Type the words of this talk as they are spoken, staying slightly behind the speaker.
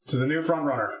to the new front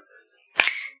runner.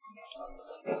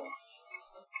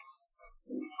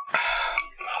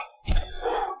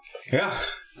 Yeah,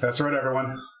 that's right,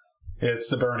 everyone. It's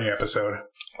the Bernie episode.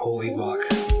 Holy fuck.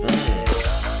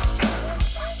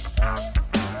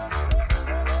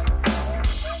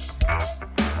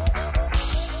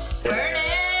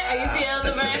 Bernie, are you feeling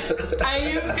the burn? Are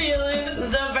you feeling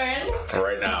the burn?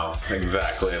 Right now,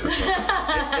 exactly.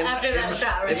 After that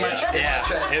shot, right? Yeah,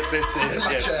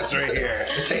 it's right here.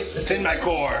 It's in my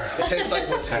core. It tastes like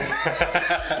whiskey.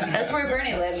 That's where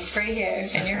Bernie lives, right here,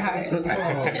 in your heart. Oh,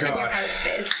 In your God. heart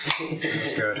space.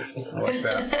 That's good. I like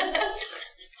that.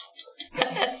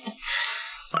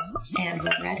 And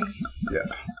we're ready. Yeah.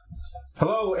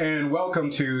 Hello, and welcome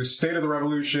to State of the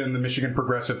Revolution, the Michigan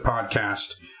Progressive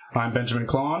Podcast. I'm Benjamin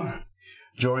Klon.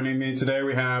 Joining me today,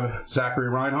 we have Zachary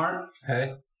Reinhardt.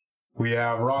 Hey. We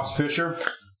have Ross Fisher.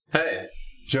 Hey.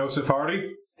 Joseph Hardy.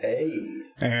 Hey.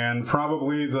 And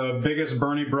probably the biggest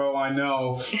Bernie bro I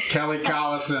know, Kelly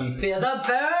Collison. Feel the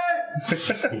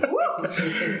burn!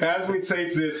 As we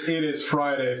tape this, it is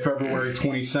Friday, February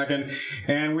 22nd,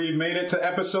 and we've made it to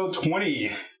episode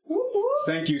 20.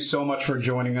 Thank you so much for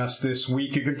joining us this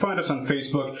week. You can find us on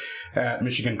Facebook at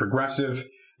Michigan Progressive.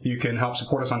 You can help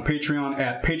support us on Patreon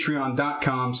at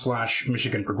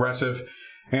patreon.com/Michigan Progressive.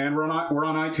 And we're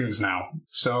on iTunes now.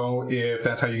 So if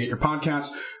that's how you get your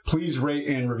podcasts, please rate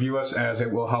and review us as it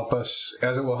will help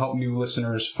new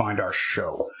listeners find our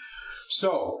show.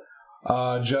 So,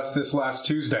 just this last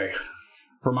Tuesday,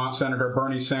 Vermont Senator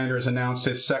Bernie Sanders announced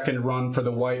his second run for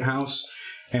the White House,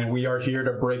 and we are here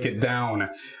to break it down.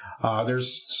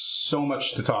 There's so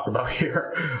much to talk about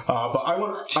here, but I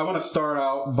want to start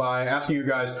out by asking you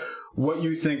guys what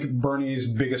you think Bernie's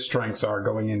biggest strengths are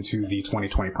going into the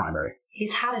 2020 primary.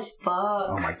 He's hot as fuck.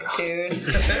 Oh my God, dude.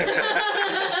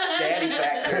 Daddy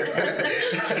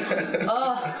factor.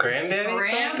 Oh, Granddaddy?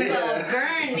 Grandpa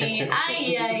Bernie.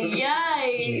 Ay, ay,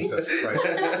 ay. Jesus Christ!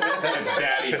 It's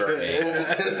Daddy Bernie.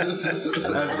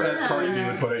 As Cardi B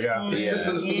would put it, yeah.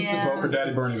 Yeah. Vote for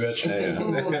Daddy Bernie, bitch.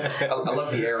 I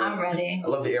love the era. I'm ready. I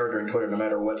love the era during Twitter. No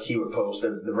matter what he would post,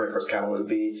 the very first comment would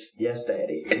be, "Yes,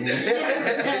 Daddy."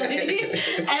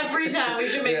 Every time. We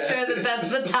should make sure that that's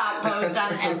the top post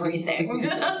on everything.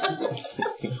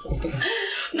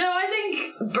 No, I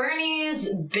think Bernie's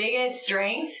biggest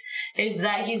strength is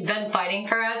that he's been fighting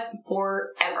for us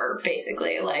forever,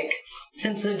 basically. Like,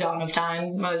 since the dawn of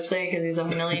time, mostly, because he's a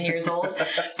million years old.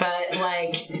 But,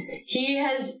 like, he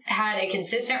has had a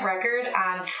consistent record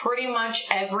on pretty much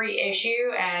every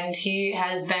issue, and he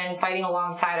has been fighting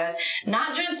alongside us,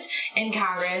 not just in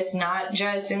Congress, not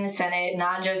just in the Senate,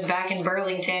 not just back in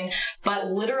Burlington, but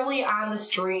literally on the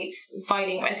streets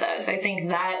fighting with us. I think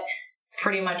that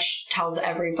pretty much tells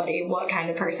everybody what kind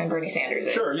of person Bernie Sanders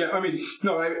is. Sure, yeah. I mean,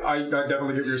 no, I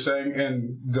definitely get what you're saying,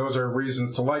 and those are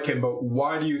reasons to like him, but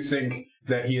why do you think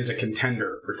that he is a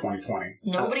contender for 2020?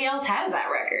 Nobody else has that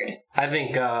record. I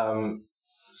think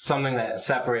something that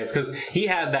separates, because he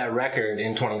had that record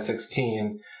in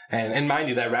 2016, and mind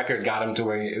you, that record got him to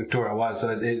where it was,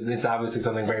 so it's obviously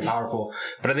something very powerful.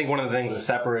 But I think one of the things that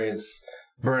separates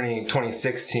Bernie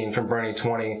 2016 from Bernie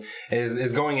 20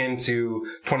 is going into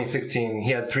 2016, he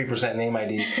had 3% name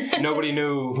ID. Nobody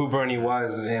knew who Bernie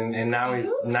was, and now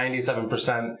he's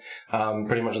 97%,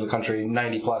 pretty much of the country,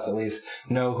 90 plus at least,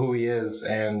 know who he is,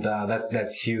 and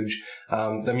that's huge.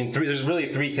 I mean, there's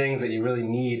really three things that you really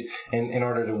need in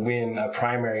order to win a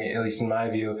primary, at least in my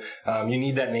view. You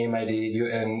need that name ID, he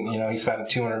spent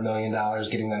 $200 million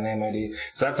getting that name ID,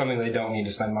 so that's something they don't need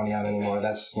to spend money on anymore.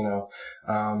 That's,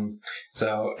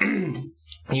 so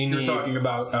you're talking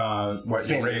about what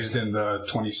you raised in the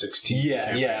 2016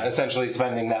 campaign. Yeah. Essentially,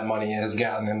 spending that money has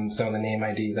gotten him some of the name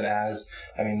ID that it has.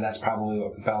 I mean, that's probably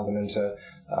what propelled him into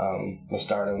the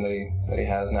stardom that he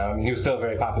has now. I mean, he was still a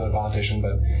very popular politician,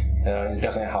 but he's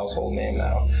definitely a household name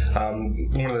now.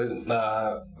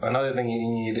 Another thing you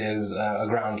need is a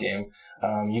ground game.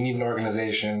 You need an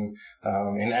organization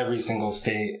in every single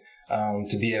state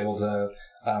to be able to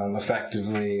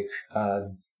effectively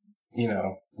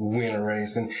win a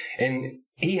race. And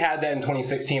he had that in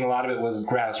 2016. A lot of it was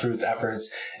grassroots efforts,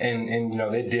 and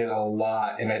they did a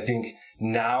lot. And I think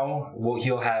now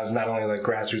he'll have not only like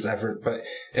grassroots effort, but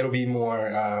it'll be more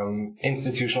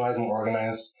institutionalized, more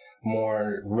organized,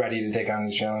 more ready to take on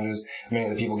these challenges. Many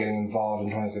of the people getting involved in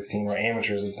 2016 were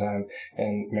amateurs at the time,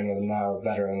 and many of them now are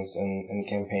veterans in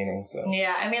campaigning. So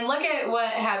yeah, I mean, look at what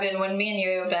happened when me and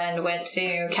you, Ben, went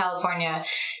to California.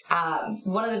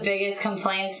 One of the biggest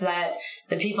complaints that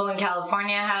the people in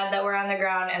California had that were on the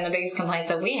ground, and the biggest complaints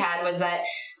that we had was that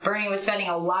Bernie was spending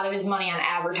a lot of his money on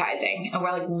advertising. And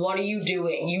we're like, what are you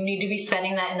doing? You need to be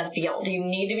spending that in the field. You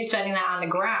need to be spending that on the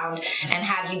ground. And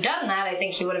had he done that, I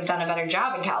think he would have done a better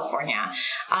job in California.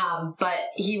 But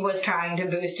he was trying to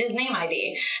boost his name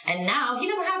ID. And now he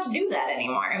doesn't have to do that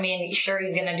anymore. I mean, sure,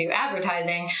 he's going to do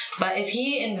advertising, but if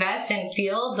he invests in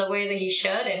field the way that he should,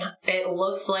 and it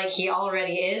looks like he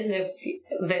already is, if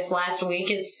this last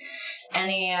week is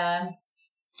any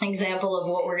example of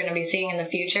what we're going to be seeing in the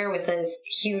future with this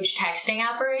huge texting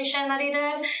operation that he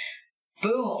did,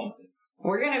 boom,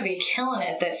 we're going to be killing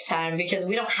it this time because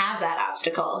we don't have that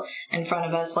obstacle in front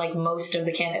of us like most of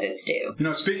the candidates do. You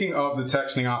know, speaking of the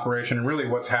texting operation and really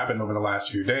what's happened over the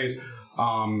last few days,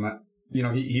 you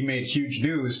know, he made huge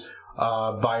news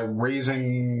by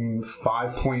raising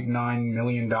 $5.9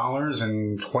 million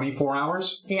in 24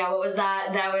 hours. Yeah, what was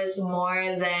that? That was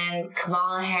more than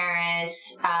Kamala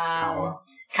Harris.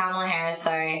 Kamala Harris,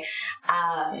 sorry.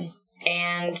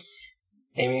 And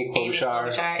Amy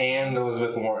Klobuchar and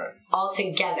Elizabeth Warren. All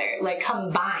together, like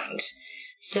combined.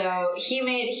 So he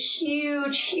made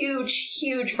huge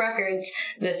records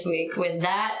this week with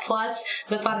that, plus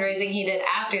the fundraising he did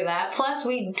after that. Plus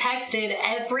we texted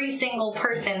every single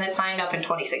person that signed up in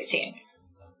 2016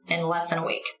 in less than a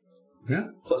week. Yeah.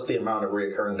 Plus the amount of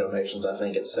reoccurring donations, I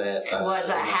think it's at. Was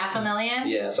that 500,000?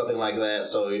 Yeah, something like that.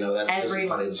 So, you know, that's Every just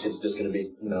money that's just going to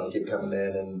be, you know, keep coming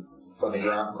in and funding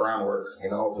groundwork,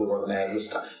 you know, hopefully more than that this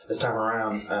time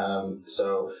around.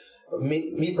 So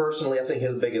me personally, I think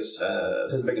his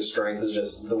biggest strength is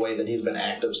just the way that he's been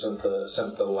active since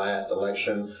the last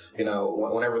election. You know,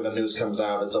 whenever the news comes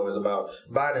out, it's always about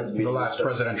Biden's meeting. The last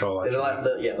presidential election.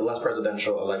 The last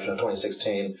presidential election of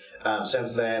 2016.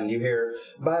 Since then, you hear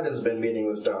Biden's been meeting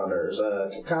with donors.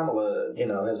 Kamala, you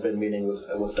know, has been meeting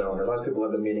with donors. A lot of people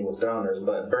have been meeting with donors,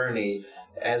 but Bernie,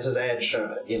 as his ad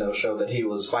showed that he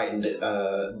was fighting,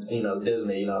 you know,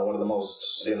 Disney, you know, one of the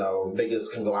most, you know,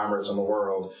 biggest conglomerates in the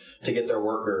world, to get their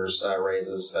workers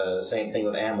raises. Same thing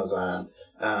with Amazon.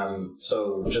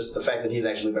 So just the fact that he's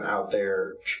actually been out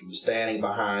there standing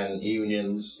behind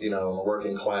unions, you know,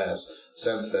 working class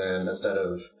since then, instead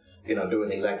of, you know, doing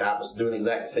the exact opposite, doing the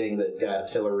exact thing that got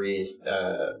Hillary,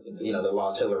 you know, that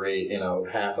lost Hillary, you know,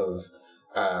 half of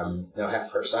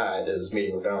her side is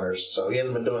meeting with donors. So he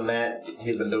hasn't been doing that.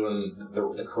 He's been doing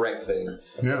the correct thing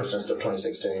ever since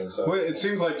 2016. So well, it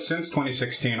seems like since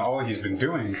 2016, all he's been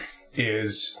doing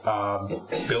is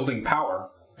building power,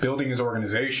 building his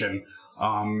organization,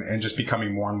 and just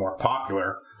becoming more and more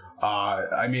popular.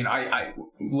 I mean, I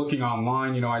looking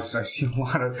online, you know, I see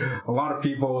a lot of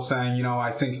people saying, you know,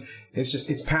 I think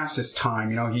it's past his time.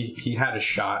 You know, he had a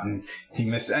shot and he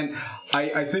missed. And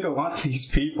I think a lot of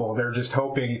these people, they're just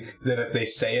hoping that if they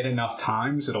say it enough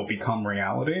times, it'll become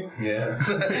reality. Yeah.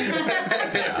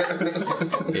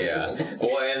 Yeah.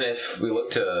 Well, and if we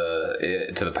look to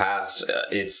the past,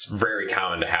 it's very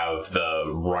common to have the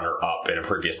runner-up in a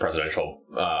previous presidential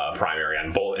primary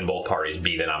in both parties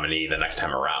be the nominee the next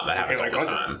time around. That happens all the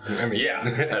time. I mean, yeah.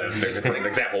 There's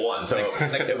example one. So,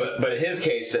 but in his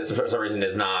case, for some reason,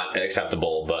 is not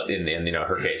acceptable. But in you know,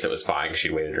 her case, it was fine because she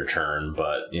waited her turn.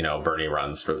 But you know, Bernie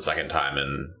runs for the second time,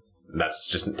 and that's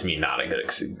just, to me, not a good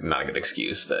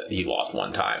excuse that he lost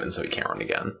one time and so he can't run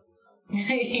again.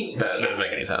 That doesn't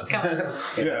make any sense.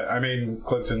 Yeah, I mean,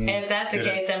 Clinton. If that's the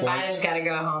case, then Biden's got to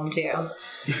go home too.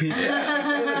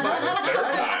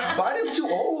 Biden's too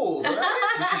old, right?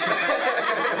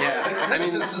 Yeah, I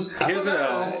mean,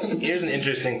 here's an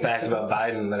interesting fact about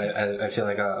Biden that I feel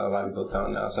like a lot of people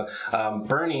don't know. So,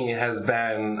 Bernie has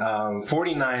been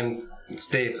 49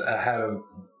 states ahead of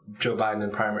Joe Biden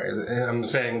in primaries. And I'm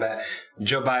saying that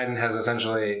Joe Biden has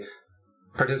essentially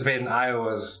participated in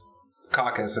Iowa's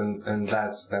caucus, and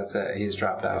that's it. He's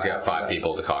dropped out. He's got 5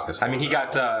 people to caucus. I mean, he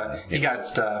got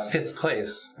 5th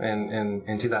place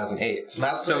in 2008. It's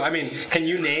not so. 6th. I mean, can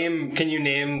you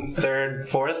name 3rd,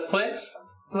 4th place?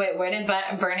 Wait, where did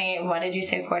Bernie? What did you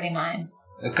say? 49.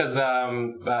 Because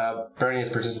Bernie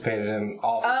has participated in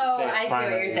all 50 states. I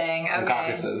see what you're saying. And Okay.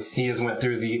 caucuses. He has went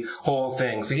through the whole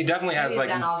thing, so he definitely has He's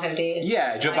done all 50.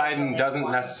 Yeah, Joe Biden doesn't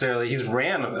once. necessarily. He's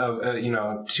ran,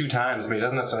 2 times, but he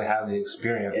doesn't necessarily have the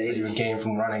experience that you would gain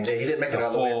from running. Yeah, he didn't make it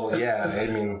all the full. way. Yeah, I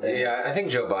mean. Yeah, I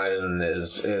think Joe Biden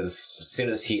is as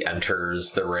soon as he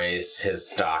enters the race, his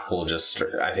stock will just,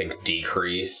 I think,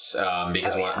 decrease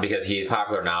because he's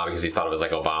popular now because he's thought of as like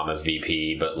Obama's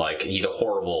VP, but like he's a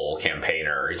horrible campaigner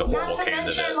campaigner. He's a Not horrible to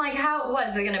candidate. mention, like, what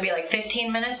is it going to be, like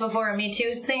 15 minutes before a Me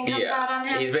Too thing comes out on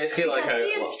him? He's basically because he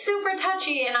is super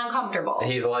touchy and uncomfortable.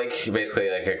 He's basically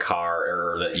like a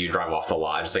car that you drive off the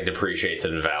lot, just like depreciates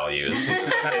in values.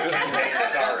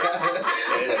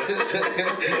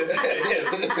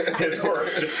 His work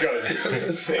just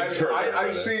goes.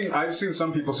 I've seen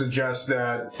some people suggest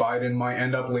that Biden might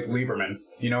end up like Lieberman.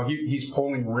 He's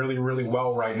polling really, really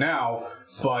well right now,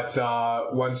 but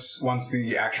once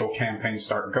the actual campaigns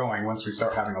start going, once we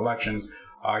start having elections,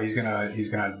 he's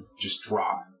gonna just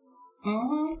drop.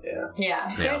 Mm-hmm.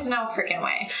 Yeah. There's no freaking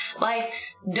way. Like,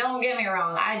 don't get me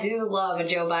wrong, I do love a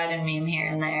Joe Biden meme here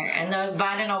and there, and those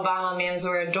Biden-Obama memes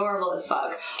were adorable as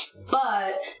fuck.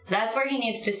 But that's where he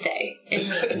needs to stay. It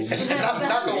means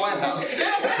not the White House.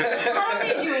 I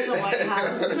don't need you in the White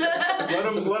House.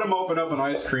 Let him open up an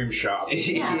ice cream shop.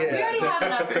 Yeah. We already have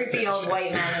enough creepy old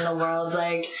white men in the world.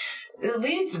 Like, at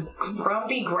least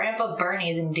grumpy Grandpa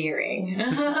Bernie's endearing.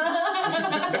 Yeah.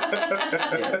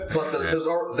 Plus, there's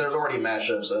already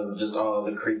mashups of just all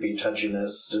the creepy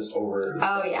touchiness just over.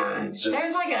 Oh yeah,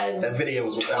 there's like that video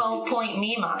was 12-point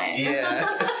meme on it. Yeah,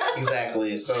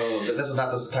 exactly. So this is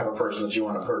not the type of person that you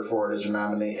want to put forward as your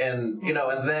nominee, and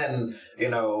then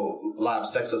lob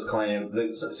sexist claim.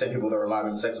 The same people that are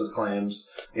lobbing sexist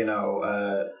claims,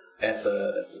 at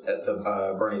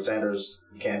the Bernie Sanders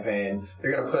campaign,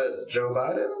 you're gonna put Joe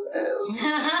Biden as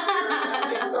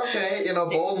okay,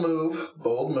 bold move.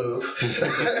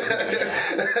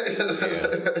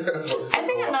 I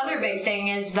think another big thing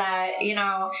is that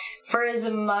for as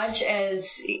much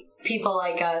as people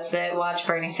like us that watch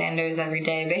Bernie Sanders every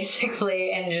day,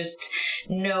 basically, and just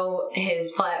know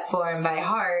his platform by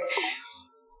heart,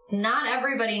 not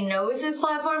everybody knows his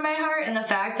platform by heart, and the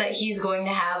fact that he's going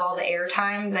to have all the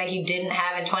airtime that he didn't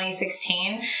have in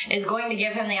 2016 is going to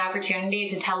give him the opportunity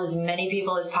to tell as many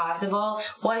people as possible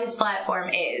what his platform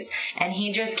is. And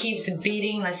he just keeps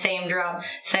beating the same drum,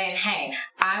 saying, hey,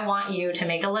 I want you to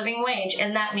make a living wage,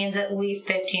 and that means at least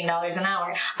 $15 an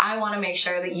hour. I want to make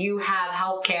sure that you have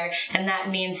health care, and that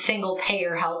means single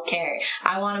payer health care.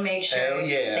 I want to make sure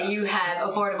that you have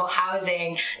affordable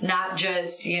housing, not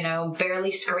just,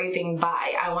 barely scraping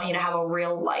by. I want you to have a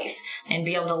real life and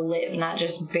be able to live, not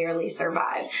just barely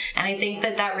survive. And I think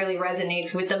that really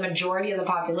resonates with the majority of the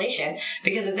population,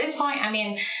 because at this point,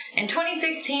 in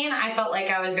 2016, I felt like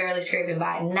I was barely scraping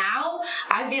by. Now,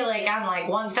 I feel like I'm like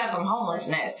one step from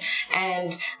homelessness.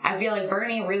 And I feel like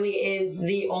Bernie really is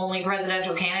the only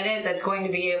presidential candidate that's going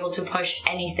to be able to push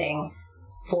anything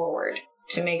forward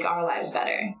to make our lives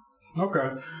better. Okay.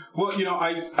 Well,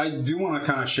 I do want to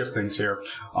kind of shift things here.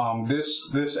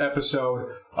 This episode,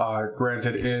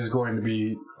 granted, is going to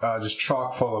be just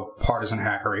chock full of partisan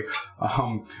hackery.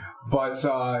 But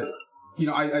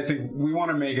I think we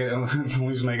want to make it, at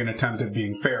least make an attempt at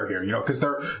being fair here, because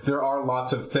there are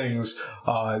lots of things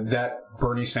that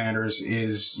Bernie Sanders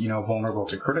is, vulnerable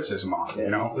to criticism on,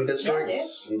 We did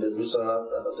strengths. We saw,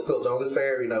 it's only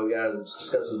fair, we got to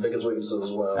discuss his biggest weaknesses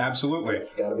as well. Absolutely.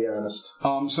 Got to be honest.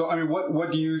 So,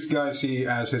 what do you guys see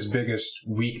as his biggest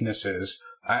weaknesses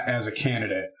as a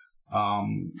candidate?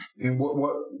 And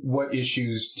what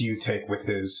issues do you take with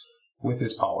his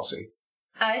policy?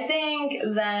 I think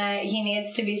that he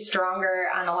needs to be stronger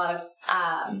on a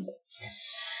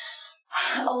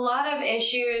lot of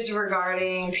issues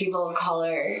regarding people of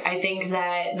color. I think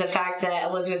that the fact that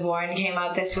Elizabeth Warren came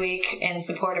out this week in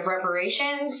support of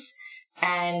reparations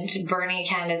and Bernie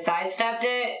kind of sidestepped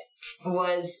it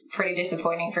was pretty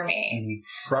disappointing for me.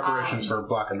 Mm-hmm. Reparations for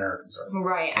Black Americans, right?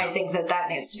 Right. I think that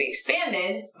needs to be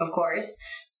expanded, of course,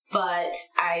 but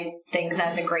I think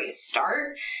that's a great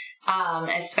start.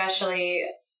 Especially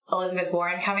Elizabeth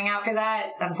Warren coming out for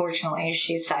that. Unfortunately,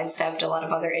 she's sidestepped a lot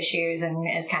of other issues and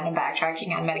is kind of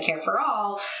backtracking on Medicare for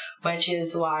All, which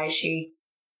is why she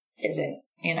isn't,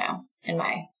 in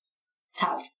my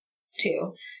top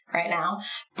 2 right now.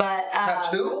 But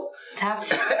top 2? Top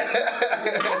 2.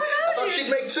 I thought she'd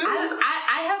make 2.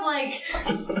 I have like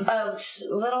a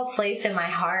little place in my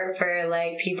heart for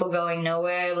like people going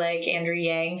nowhere, like Andrew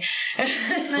Yang.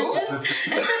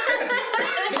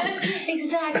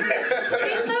 Exactly.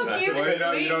 He's so cute.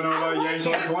 You don't know about Yang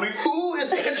 2020? Who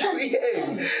is Andrew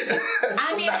Yang?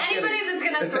 Anybody that's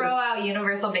gonna throw out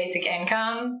universal basic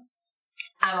income,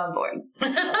 I'm on board.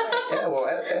 Yeah, well,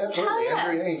 absolutely. Yeah.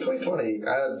 Andrew Yang 2020.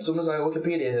 As soon as I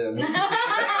Wikipedia him. He's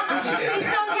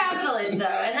so capitalist, though,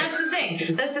 and that's the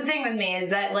thing. That's the thing with me is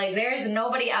that like there's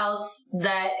nobody else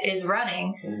that is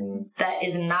running that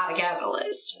is not a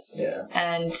capitalist. Yeah.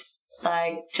 And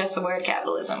like just the word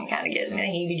capitalism kind of gives me the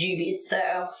heebie-jeebies.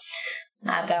 So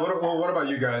not that. What about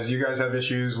you guys? You guys have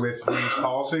issues with his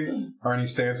policy or any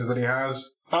stances that he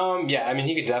has? Yeah, I mean,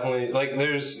 he could definitely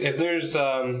there's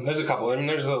a couple. I mean,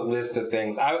 there's a list of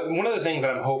things. One of the things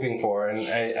that I'm hoping for, and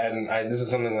this is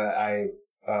something that I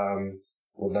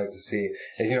would like to see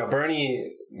is,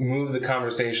 Bernie moved the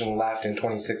conversation left in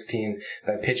 2016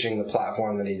 by pitching the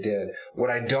platform that he did. What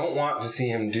I don't want to see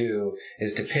him do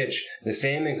is to pitch the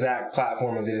same exact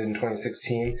platform as he did in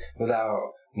 2016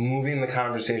 without moving the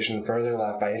conversation further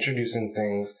left by introducing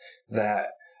things that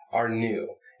are new.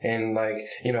 And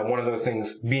one of those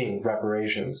things being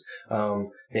reparations.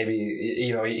 Maybe,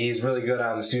 he's really good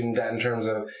on student debt in terms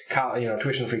of,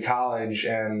 tuition-free college,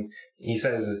 and he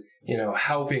says,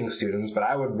 helping students, but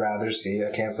I would rather see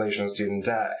a cancellation of student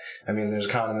debt. I mean, there's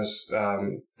economists,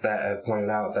 that have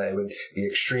pointed out that it would be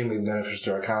extremely beneficial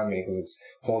to our economy because it's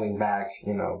holding back,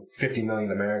 50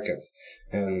 million Americans.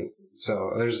 And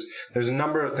so there's a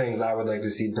number of things I would like to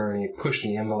see Bernie push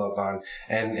the envelope on,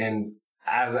 and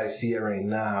as I see it right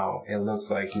now, it looks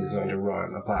like he's going to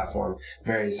run a platform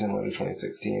very similar to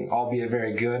 2016, albeit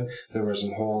very good. There were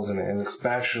some holes in it, and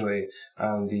especially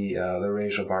on the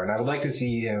racial part. And I would like to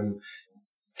see him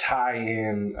tie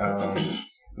in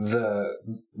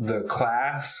the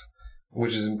class,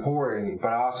 which is important,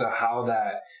 but also how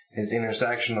that is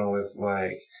intersectional with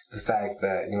the fact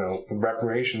that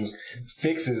reparations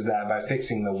fixes that by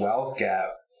fixing the wealth gap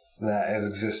that has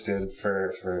existed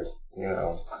for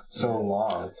so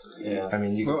long. Yeah. I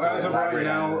mean, as of right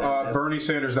now,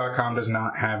 BernieSanders.com does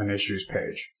not have an issues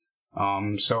page.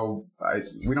 So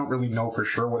we don't really know for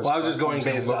sure what. I was just going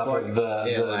based off of the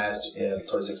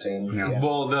 2016. Yeah.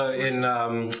 Well,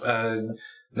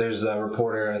 there's a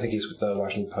reporter. I think he's with the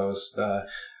Washington Post.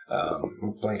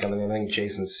 Blank on the name. I think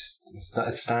Jason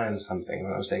Stein something, if I'm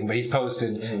not mistaken. But he's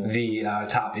posted the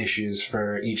top issues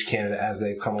for each candidate as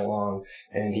they come along,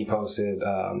 and he posted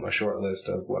a short list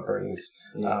of what Bernie's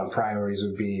priorities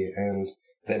would be, and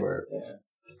they were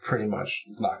pretty much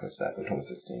lock and step in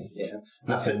 2016. Yeah.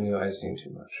 Nothing new I've seen too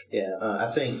much. Yeah.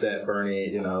 I think that Bernie,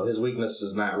 his weakness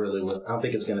is not really with, I don't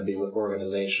think it's going to be with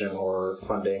organization or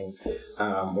funding,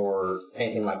 or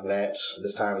anything like that.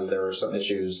 This time there were some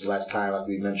issues last time, like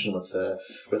we mentioned with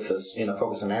this,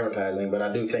 focus on advertising, but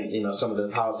I do think, some of the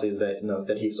policies that,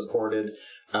 that he supported,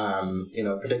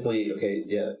 particularly,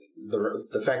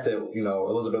 the fact that,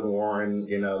 Elizabeth Warren,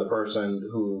 the person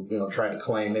who, tried to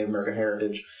claim Native American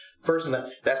heritage,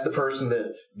 that's the person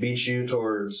that beat you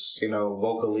towards,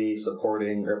 vocally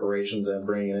supporting reparations and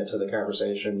bringing it to the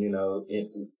conversation.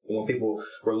 When people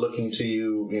were looking to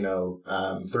you,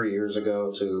 3 years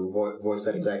ago to voice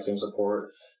that exact same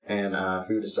support, and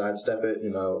for you to sidestep it,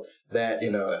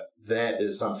 that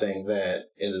is something that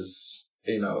is,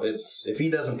 it's, if he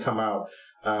doesn't come out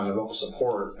and vocal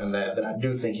support, and that I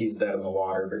do think he's dead in the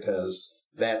water, because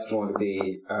that's going to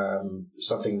be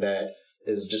something that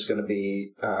is just going to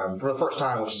be, for the first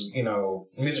time, which is,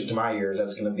 music to my ears,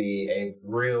 that's going to be a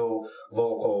real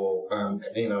vocal,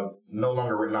 no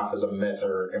longer written off as a myth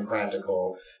or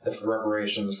impractical, the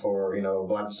reparations for,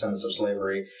 Black descendants of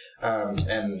slavery.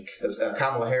 And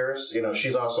Kamala Harris,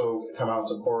 she's also come out in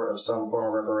support of some form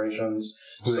of reparations.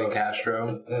 Julian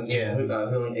Castro. Yeah,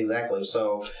 exactly.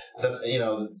 So,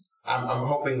 I'm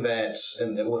hoping that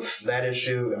with that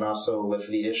issue, and also with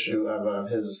the issue of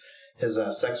his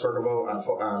sex worker vote on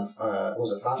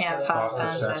was it FOSTA? Yeah,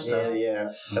 FOSTA.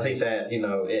 Yeah. I think that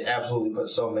it absolutely put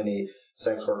so many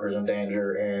sex workers in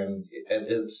danger, and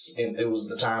it was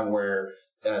the time where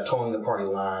towing the party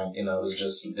line, is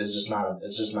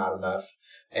just not enough,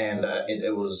 and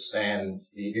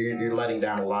you're letting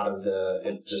down a lot of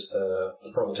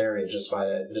the proletariat just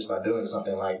by doing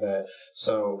something like that.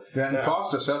 So and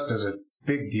FOSTA SESTA is a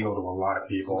big deal to a lot of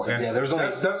people, and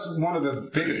that's one of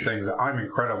the biggest things that I'm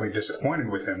incredibly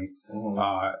disappointed with him.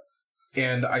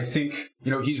 And I think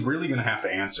he's really going to have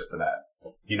to answer for that,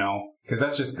 because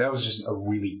that was just a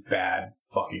really bad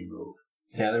fucking move.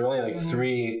 Yeah, there were only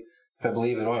three. I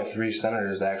believe there were only 3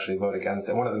 senators that actually voted against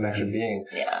it. One of them actually being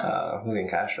Julian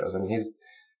Castro. I mean, he's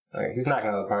knocking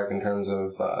out of the park in terms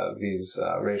of these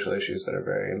racial issues that are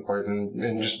very important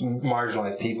and just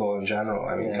marginalized people in general.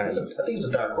 I mean, I think he's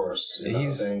a dark horse.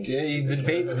 The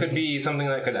debates could be something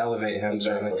that could elevate him.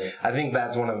 Exactly. Certainly. I think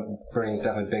that's one of Bernie's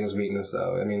definitely biggest weakness,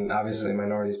 though. I mean, obviously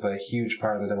minorities play a huge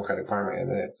part in the Democratic Parliament,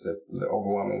 and the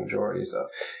overwhelming majority. So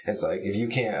it's like, if you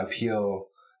can't appeal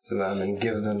to them and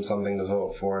give them something to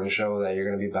vote for and show that you're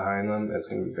going to be behind them, it's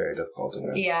going to be very difficult to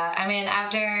win. Yeah, I mean,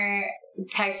 after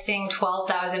texting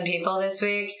 12,000 people this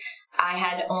week, I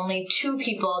had only 2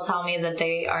 people tell me that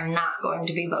they are not going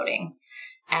to be voting.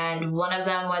 And one of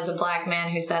them was a black man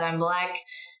who said, I'm black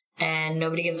and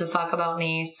nobody gives a fuck about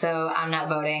me, so I'm not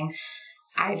voting.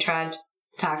 I tried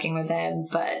talking with him.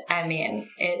 But I mean,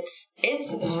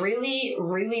 it's really,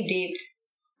 really deep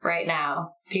right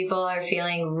now. People are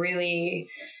feeling really,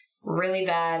 really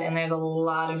bad, and there's a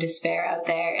lot of despair out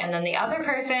there. And then the other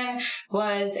person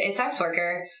was a sex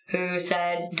worker who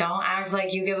said, don't act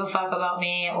like you give a fuck about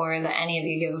me or that any of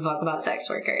you give a fuck about sex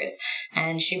workers.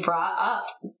 And she brought up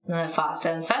the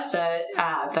FOSTA and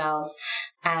SESTA bills,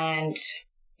 and,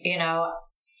 you know,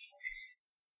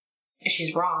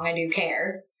 she's wrong. I do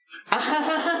care.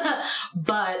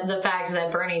 But the fact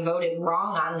that Bernie voted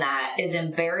wrong on that is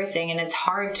embarrassing, and it's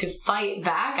hard to fight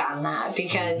back on that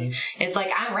because it's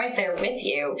like, I'm right there with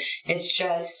you. It's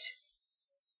just,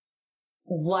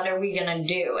 what are we going to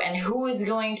do? And who is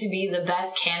going to be the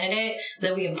best candidate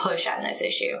that we can push on this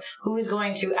issue? Who is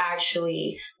going to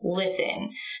actually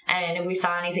listen? And if we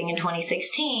saw anything in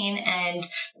 2016 and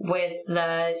with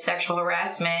the sexual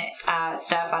harassment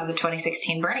stuff out of the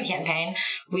 2016 Bernie campaign,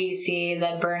 we see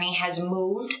that Bernie has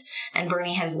moved and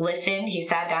Bernie has listened. He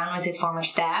sat down with his former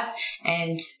staff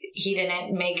and he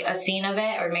didn't make a scene of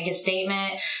it or make a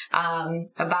statement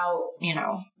about, you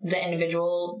know, the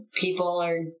individual people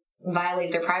or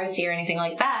violate their privacy or anything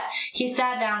like that. He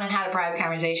sat down and had a private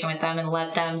conversation with them and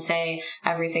let them say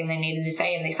everything they needed to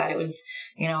say, and they said it was,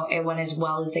 you know, it went as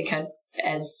well as they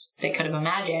could have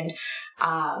imagined.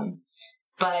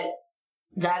 But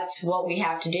that's what we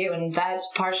have to do, and that's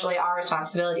partially our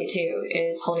responsibility too,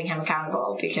 is holding him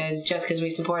accountable, because just because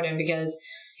we support him because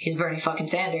he's Bernie fucking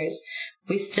Sanders,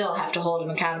 we still have to hold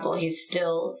him accountable. He's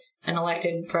still an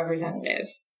elected representative.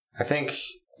 I think,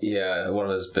 yeah, one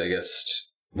of his biggest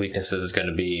weaknesses is going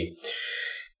to be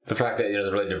the fact that there's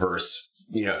a really diverse,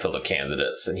 you know, field of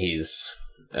candidates, and he's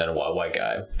a white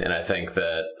guy. And I think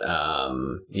that,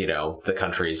 you know, the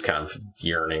country is kind of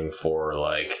yearning for,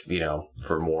 like, you know,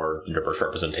 for more diverse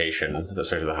representation,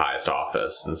 especially the highest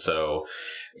office. And so,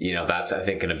 you know, that's, I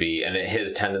think, going to be, and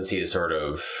his tendency to sort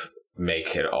of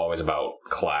make it always about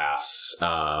class,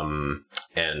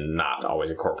 and not always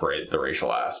incorporate the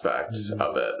racial aspects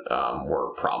of it,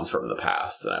 were problems from the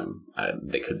past.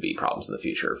 They could be problems in the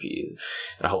future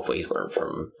and hopefully he's learned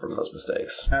from those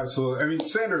mistakes. Absolutely. I mean,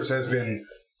 Sanders has been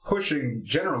pushing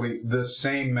generally the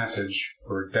same message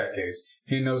for decades.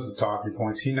 He knows the talking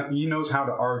points. He knows how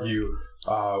to argue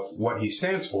what he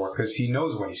stands for, because he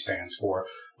knows what he stands for.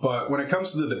 But when it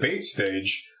comes to the debate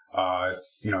stage,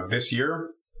 you know, this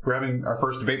year, we're having our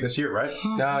first debate this year, right?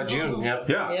 June, yep.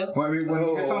 Yeah. Yep. Well, I mean, when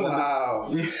he gets on the... Wow.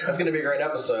 That's going to be a great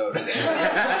episode.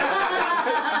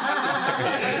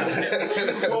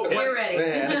 We're ready.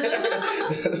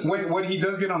 When he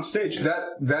does get on stage,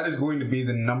 that is going to be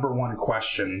the number one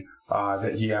question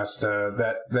that he has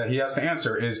to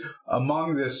answer, is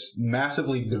among this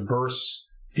massively diverse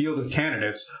field of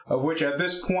candidates, of which at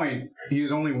this point he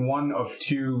is only one of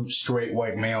two straight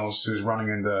white males who's running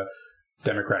in the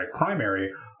Democratic primary.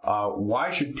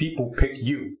 Why should people pick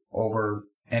you over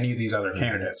any of these other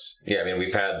candidates? Yeah, I mean,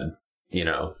 we've had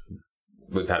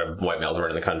white males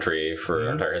running the country for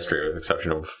our entire history, with the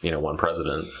exception of, you know, one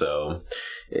president. So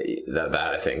that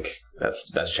I think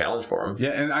that's a challenge for him.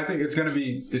 Yeah, and I think it's going to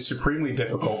be supremely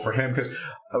difficult for him, because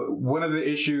one of the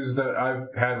issues that I've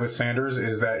had with Sanders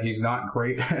is that he's not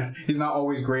great. He's not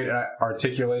always great at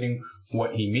articulating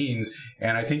what he means,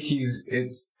 and I think he's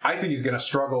going to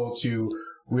struggle to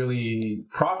really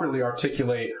properly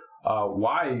articulate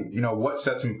why, you know, what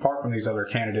sets him apart from these other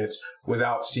candidates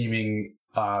without seeming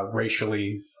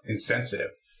racially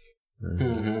insensitive.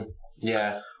 Mm-hmm.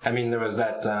 Yeah. I mean, there was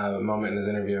that moment in his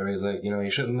interview where he's like, you know, you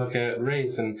shouldn't look at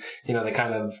race. And, you know, they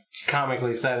kind of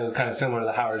comically said it was kind of similar to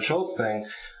the Howard Schultz thing.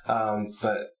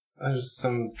 But there's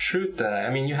some truth to that. I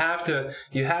mean, you have to,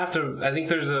 I think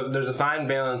there's a fine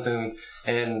balance in,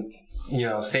 you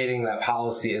know, stating that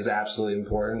policy is absolutely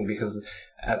important, because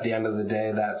at the end of the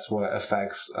day, that's what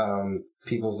affects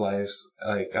people's lives,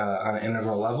 like on an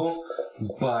integral level.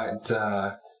 But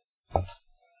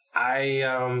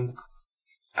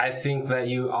I think that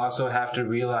you also have to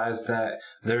realize that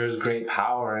there's great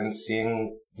power in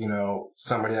seeing, you know,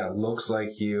 somebody that looks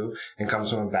like you and comes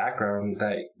from a background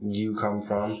that you come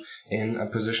from in a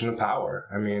position of power.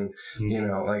 I mean, you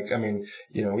know,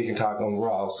 we can talk, we're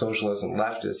all socialists and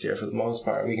leftists here for the most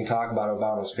part. We can talk about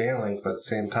Obama's failings, but at the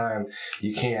same time,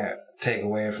 you can't take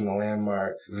away from the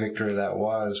landmark victory that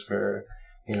was for,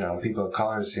 you know, people of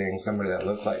color seeing somebody that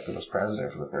looked like them as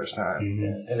president for the first time.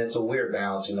 And it's a weird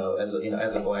balance, you know, as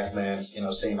a black man, you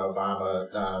know, seeing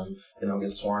Obama, you know,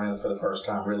 get sworn in for the first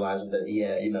time, realizing that,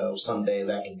 yeah, you know, someday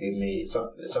that could be me,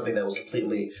 something that was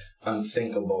completely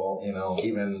unthinkable, you know,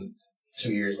 even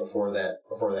 2 years before that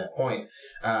point.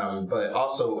 But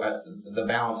also the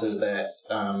balance is that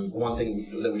one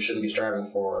thing that we shouldn't be striving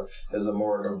for is a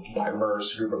more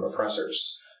diverse group of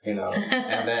oppressors. And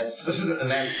that's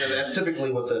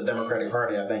typically what the Democratic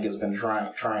Party, I think, has been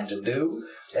trying to do.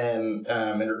 And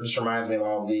it just reminds me of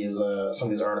all these some of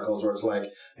these articles where it's like,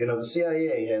 the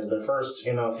CIA has their first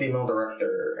female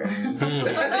director. And, we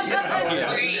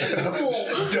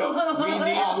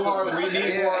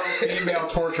need more female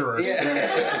torturers.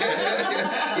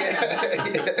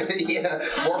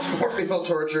 More female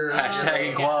torturers.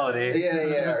 Hashtag equality.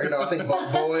 I think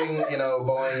Boeing.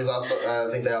 Boeing is also.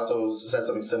 I think they also said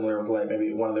something similar with like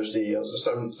maybe one of their CEOs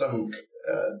or some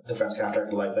defense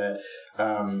contractor like that.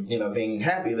 Being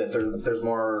happy that there's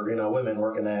more women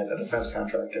working at a defense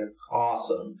contractor.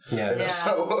 Awesome. Yeah.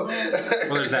 So well,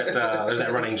 there's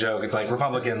that running joke. It's like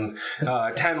Republicans,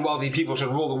 10 wealthy people should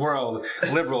rule the world.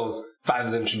 Liberals, 5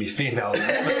 of them should be female.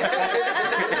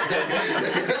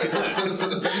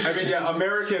 I mean,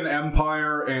 American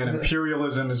empire and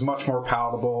imperialism is much more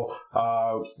palatable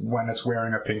when it's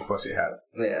wearing a pink pussy hat.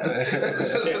 Yeah.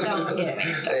 Don't get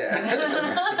me started.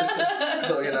 Yeah.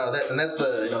 So that's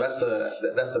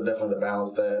definitely the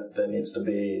balance that needs to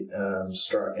be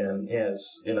struck. And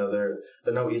it's there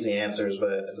are no easy answers,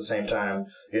 but at the same time,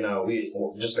 we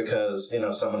just because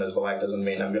someone is black doesn't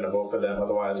mean I'm going to vote for them.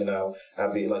 Otherwise,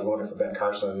 I'd be like voting for Ben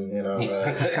Carson.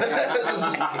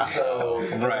 So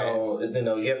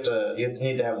you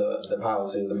need to have the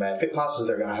policies, the policies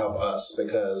that are going to help us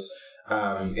because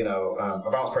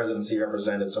Obama's presidency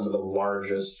represented some of the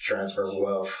largest transfer of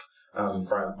wealth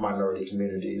from minority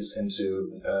communities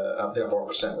into the upper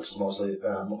percent, which is mostly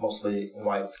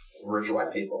rich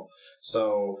white people.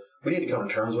 So we need to come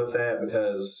to terms with that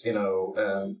because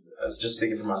just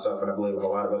speaking for myself, and I believe with a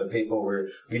lot of other people,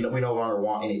 we no longer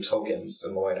want any tokens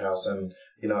in the White House. And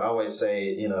I always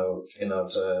say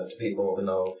to people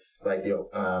like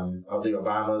of the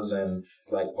Obamas and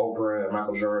like Oprah and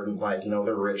Michael Jordan, like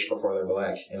they're rich before they're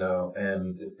black,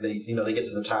 and they get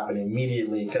to the top and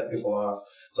immediately cut people off.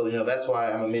 So that's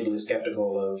why I'm immediately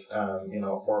skeptical of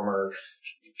former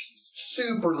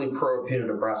superly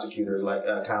pro-punitive prosecutors like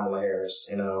Kamala Harris.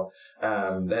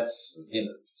 That's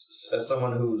as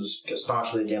someone who's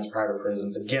staunchly against private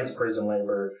prisons, against prison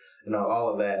labor, all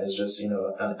of that is just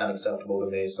unacceptable to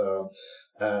me. So.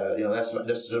 That's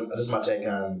just my take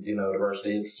on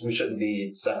diversity. We shouldn't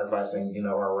be sacrificing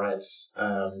our rights,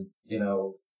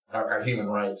 our human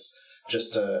rights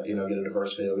just to get a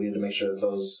diverse field. We need to make sure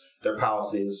that their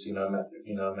policies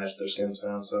match their skin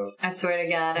tone. So I swear to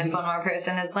God, if one more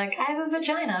person is like, I have a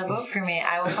vagina, vote for me,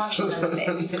 I will punch them in the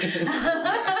face.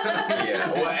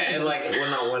 Yeah, well, and like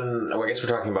when I guess we're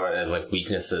talking about it as like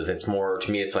weaknesses, it's more to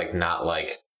me. It's like not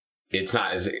like. It's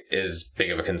not as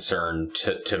big of a concern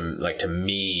to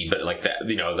me, but like that,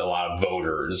 a lot of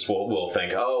voters will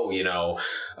think, I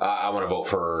want to vote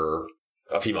for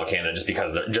a female candidate just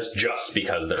because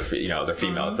they're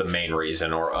female is the main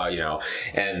reason, or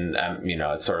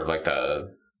it's sort of like I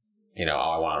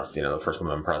want the first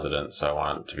woman president, so I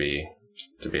want it to be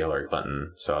Hillary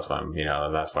Clinton, so that's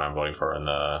why I'm voting for in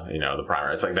the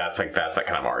primary. It's like that's that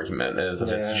kind of argument is,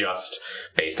 and it's just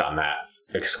based on that.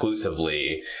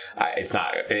 Exclusively,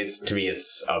 to me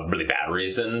it's a really bad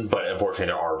reason, but unfortunately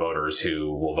there are voters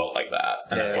who will vote like that,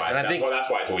 and that's why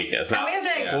it's a weakness. And we have to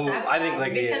accept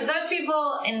that because those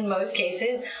people in most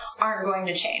cases aren't going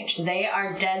to change. They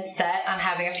are dead set on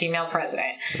having a female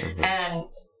president, and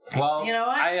well, you know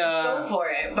what? Go for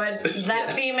it. But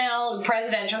that female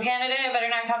presidential candidate better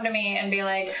not come to me and be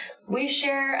like, we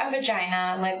share a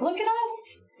vagina. Like, look at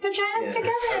us. Vaginas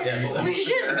together. We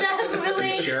should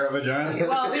definitely share a vagina.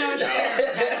 Well, we don't share a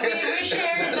vagina. We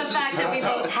share the fact that we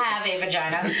both have a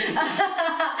vagina.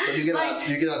 So you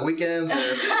get on weekends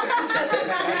or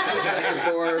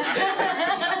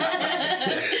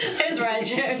Here's red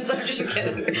chairs. I'm just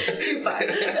kidding. Too far.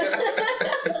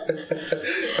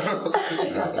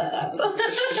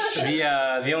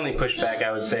 The only pushback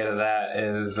I would say to that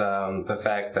is the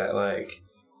fact that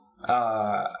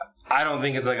I don't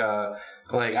think it's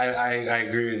I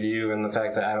agree with you in the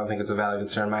fact that I don't think it's a valid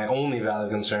concern. My only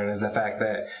valid concern is the fact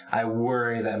that I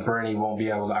worry that Bernie won't be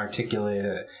able to articulate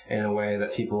it in a way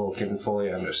that people can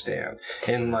fully understand.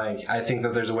 And I think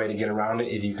that there's a way to get around it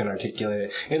if you can articulate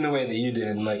it in the way that you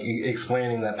did,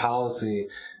 explaining that policy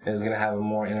is going to have a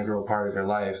more integral part of your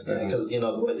life. Because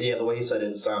the way he said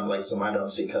it sounded like some I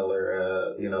don't see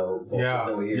color.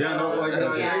 That we hear.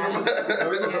 I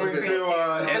was listening to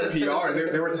NPR.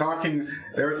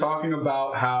 They were talking about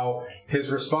how his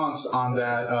response on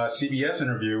that CBS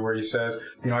interview where he says,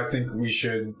 I think we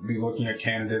should be looking at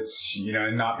candidates,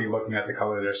 and not be looking at the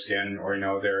color of their skin or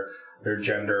their their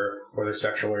gender or their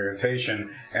sexual orientation.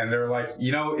 And they're like,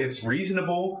 it's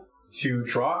reasonable to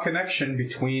draw a connection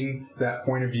between that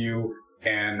point of view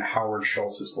and Howard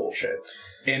Schultz's bullshit.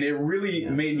 And it really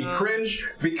made me cringe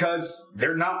because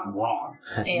they're not wrong.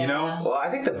 Well, I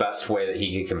think the best way that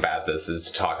he can combat this is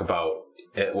to talk about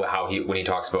when he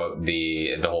talks about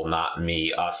the whole not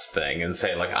me us thing, and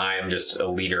say, like, I am just a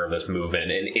leader of this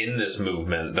movement, and in this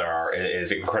movement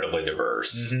is incredibly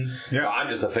diverse. Mm-hmm. Yeah. I'm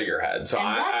just a figurehead. So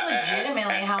that's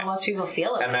legitimately how most people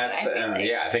feel about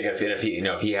it. I think if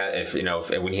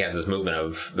when he has this movement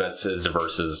of that's as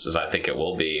diverse as I think it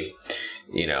will be.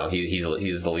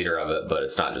 He's the leader of it, but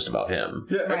it's not just about him.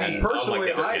 Yeah, I mean,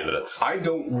 personally, candidates. I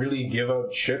don't really give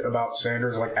a shit about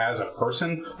Sanders, like, as a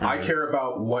person. Mm-hmm. I care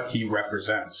about what he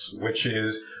represents, which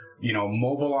is,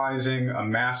 mobilizing a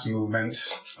mass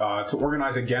movement to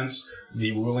organize against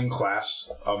the ruling class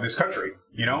of this country,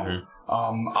 Mm-hmm.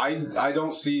 I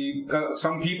don't see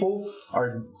some people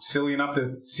are silly enough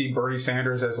to see Bernie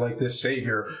Sanders as like this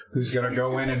savior who's going to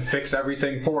go in and fix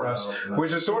everything for us,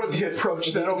 which is sort of the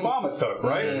approach that Obama took,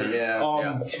 right?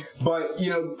 Yeah. But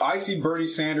I see Bernie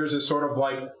Sanders as sort of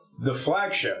like the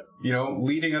flagship,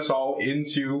 leading us all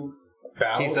into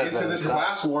battle, into this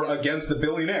class war against the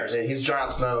billionaires. Yeah, he's Jon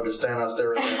Snow, just standing on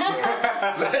steroids.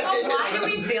 Why do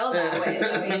we feel that way,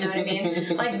 though? You know what I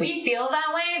mean? Like, we feel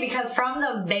that way because from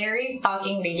the very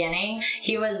fucking beginning,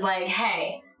 he was like,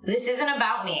 hey, this isn't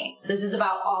about me. This is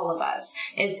about all of us.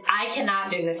 I cannot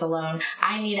do this alone.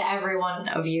 I need every one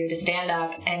of you to stand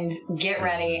up and get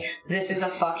ready. This is a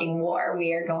fucking war.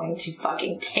 We are going to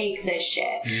fucking take this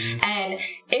shit. Mm-hmm. And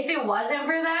if it wasn't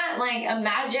for that, like,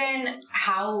 imagine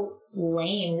how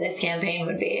lame this campaign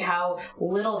would be, how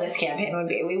little this campaign would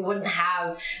be. We wouldn't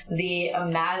have the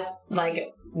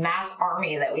mass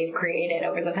army that we've created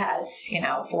over the past,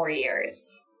 4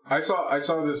 years. I saw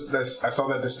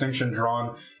that distinction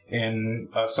drawn in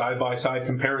a side-by-side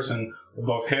comparison of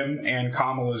both him and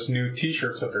Kamala's new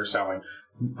T-shirts that they're selling.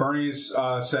 Bernie's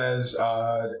says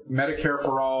Medicare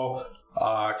for all,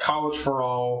 college for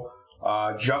all,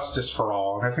 justice for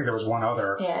all, and I think there was one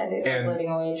other. Yeah, the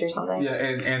living wage or something. Yeah,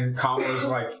 and Kamala's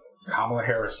like Kamala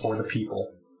Harris for the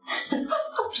people.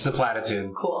 Just a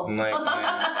platitude. Cool.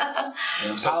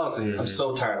 Policies. I'm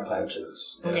so tired of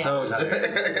platitudes. Yeah. So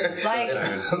tired.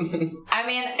 I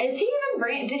mean,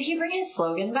 did he bring his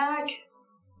slogan back?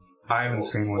 I haven't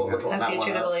seen one yet. A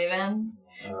future to believe in.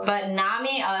 But not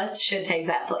me, us should take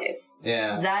that place.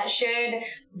 Yeah. That should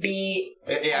be...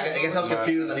 Yeah, I guess I was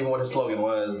confused on even what his slogan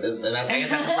was. And I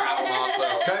guess that's a problem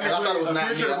also. Technically, a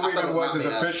future to believe in was his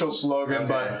official slogan,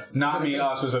 but not me,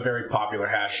 us was a very popular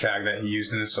hashtag that he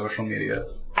used in his social media.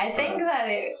 I think that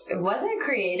it wasn't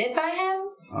created by him.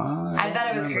 I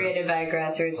bet it was created by a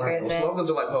grassroots person. Well, slogans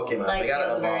are like Pokemon. They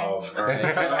gotta evolve. Right?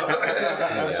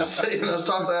 Let's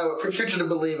talk about future to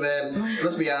believe in.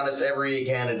 Let's be honest, every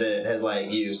candidate has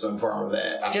used some form of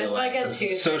that. I just feel like a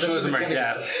two. Socialism or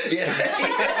death.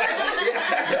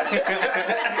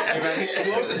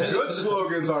 Good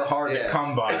slogans are hard to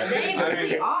come by. They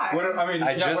really are. When I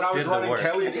was running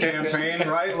Kelly's campaign,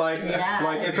 right? Like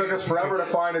it took us forever to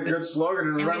find a good slogan,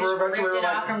 and remember eventually we were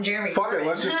like, "Fuck it,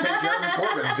 let's just take Jeremy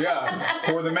Corbyn's." Yeah,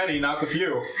 for the many, not the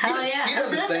few. Hell yeah. He'd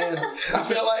understand. I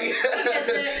feel like.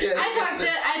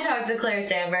 I talked to Claire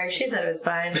Sandberg. She said it was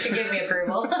fine. She gave me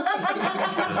approval.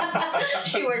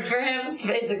 She worked for him. It's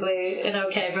basically an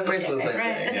okay from the same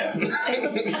right? thing.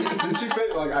 Yeah. And she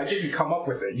said, I didn't come up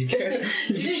with it. You can't.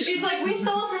 She's like, we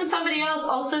stole it from somebody else.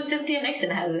 Also, Cynthia Nixon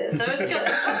has it, so it's good.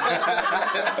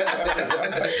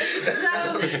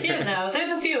 So,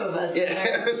 there's a few of us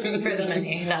there for the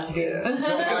many, not the few.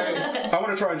 So I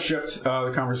want to try and shift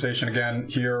the conversation again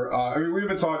here. We've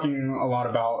been talking a lot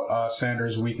about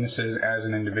Sanders' weaknesses as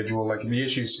an individual, like the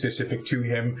issues specific to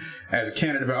him as a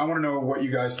candidate, but I want to know what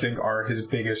you guys think are his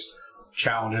biggest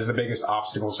challenges, the biggest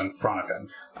obstacles in front of him.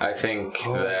 I think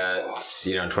that,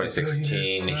 in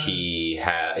 2016, he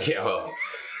had... Yeah, well...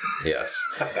 Yes,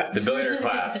 the billionaire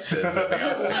class is a big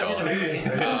obstacle.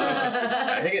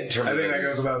 I think in terms of that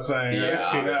goes without saying.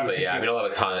 Yeah, obviously, yeah. I mean, he'll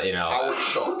have a ton. Howard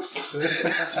Schultz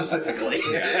specifically.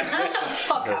 Yeah.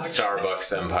 The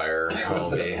Starbucks empire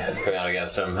will be going out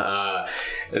against him. I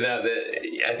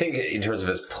think in terms of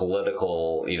his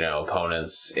political,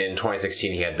 opponents in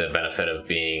 2016, he had the benefit of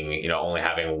being, only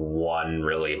having one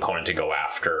really opponent to go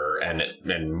after, and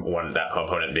that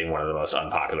opponent being one of the most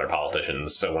unpopular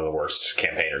politicians, so one of the worst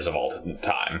campaigners of all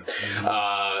time.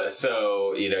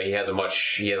 So he has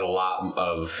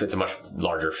it's a much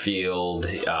larger field,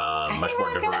 much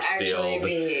more diverse field.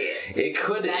 It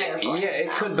could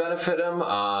benefit him.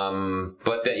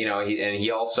 But that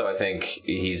he also, I think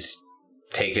he's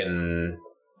taken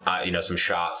some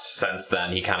shots since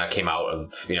then. He kind of came out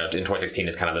of, in 2016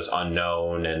 as kind of this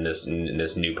unknown and this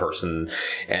new person,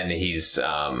 and he's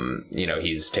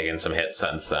taken some hits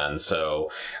since then. So,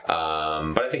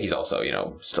 but I think he's also,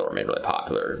 still remained really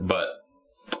popular. But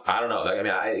I don't know. I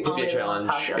mean, it could be a challenge.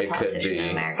 It could be in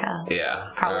America.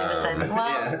 Yeah. Probably besides.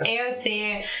 Well,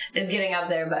 AOC is getting up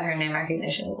there, but her name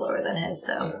recognition is lower than his.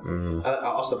 So.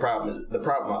 Also, the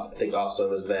problem I think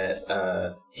also is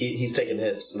that he's taking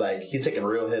hits, like he's taking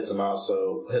real hits and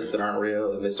also hits that aren't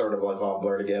real, and they sort of like all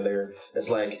blur together. It's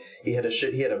like he had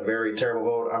a very terrible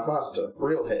vote on Fosta,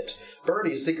 real hit.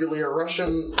 Bernie's secretly a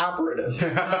Russian operative,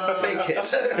 fake hit.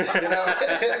 So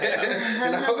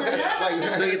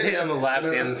you take it on the left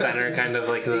and the center, kind of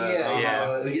like the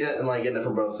and like getting it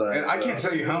from both sides. And I can't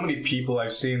tell you how many people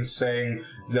I've seen saying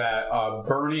that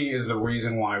Bernie is the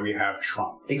reason why we have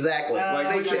Trump. Exactly.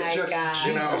 Which is just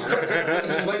Jesus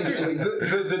Christ. Like seriously,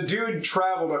 the dude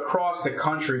traveled across the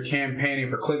country campaigning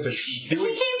for Clinton. He came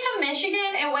to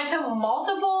Michigan and went to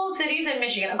multiple cities in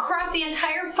Michigan, across the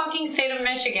entire fucking state of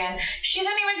Michigan. She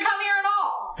didn't even come here at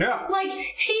all. Yeah. Like,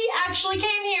 he actually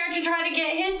came here to try to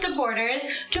get his supporters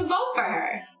to vote for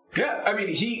her. Yeah, I mean,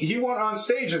 he went on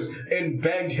stages and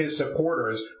begged his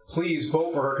supporters, please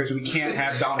vote for her because we can't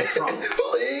have Donald Trump.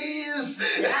 Please!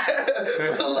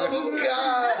 For the love of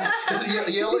God!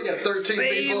 Yelling at 13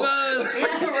 people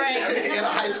in a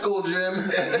high school gym.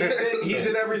 He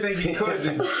did everything he could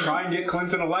to try and get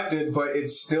Clinton elected, but it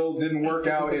still didn't work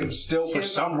out, and still, for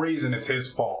some reason, it's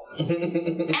his fault. And not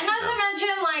to mention,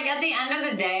 like, at the end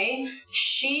of the day,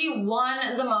 she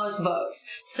won the most votes.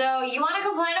 So you want to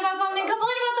complain about something? Complain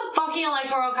about the fucking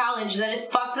Electoral College that has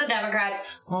fucked the Democrats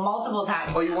multiple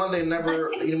times. Oh, you mean they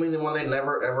never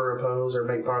ever oppose or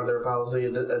make part of their policy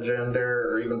agenda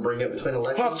or even bring it between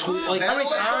elections? Well, how many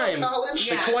times?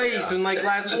 Twice in like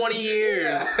last 20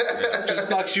 years. Just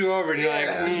fucks you over and you're like,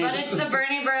 But it's the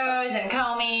Bernie Bros and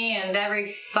Comey and every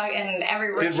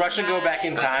Did Russia go back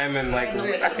in time and like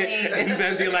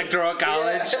invent the Electoral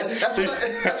College? That's what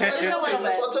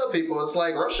I tell people. It's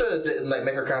like Russia didn't like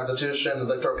make her constitution, the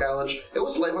Electoral College. It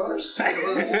was slave owners.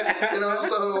 It was,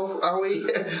 so are we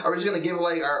just gonna give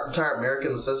like our entire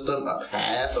American system a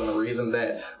pass on the reason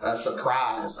that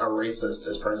surprise a racist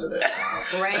is president?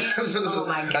 Right? Oh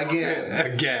my God.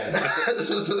 Again.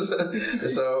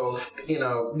 So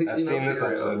I've seen this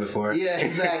episode before. Yeah,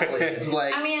 exactly. It's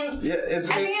like I mean, I think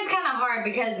it's kind of hard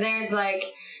because there's like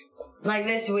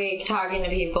this week talking to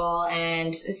people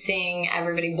and seeing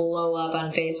everybody blow up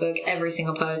on Facebook. Every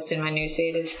single post in my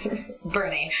newsfeed is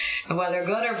Bernie, whether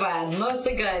good or bad,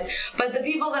 mostly good. But the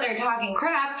people that are talking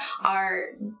crap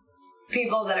are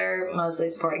people that are mostly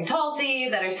supporting Tulsi,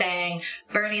 that are saying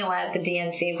Bernie let the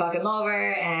DNC fuck him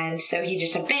over, and so he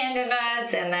just abandoned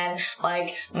us. And then,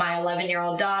 like, my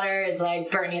 11-year-old daughter is like,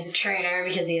 Bernie's a traitor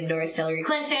because he endorsed Hillary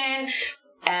Clinton.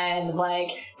 And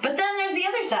but then there's the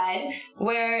other side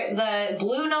where the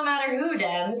blue no matter who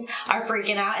Dems are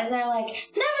freaking out and they're like,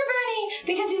 never Bernie,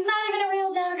 because he's not even a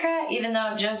real Democrat, even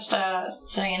though just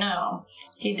so you know,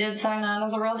 he did sign on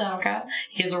as a real Democrat.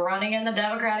 He's running in the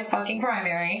Democratic fucking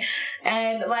primary,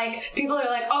 and people are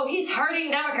like, oh, he's hurting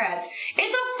Democrats.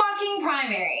 It's a fucking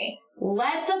primary.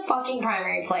 Let the fucking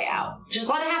primary play out. Just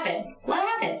let it happen. Let it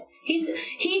happen.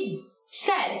 He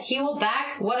said he will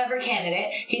back whatever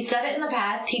candidate. He said it in the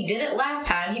past. He did it last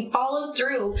time. He follows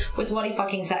through with what he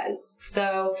fucking says.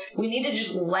 So we need to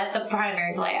just let the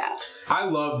primary play out. I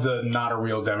love the not a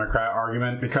real Democrat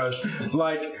argument because,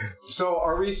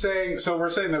 we're saying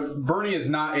that Bernie is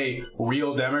not a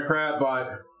real Democrat,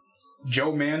 but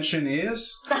Joe Manchin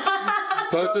is?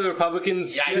 Both of the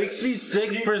Republicans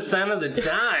 66% of the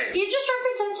time. He just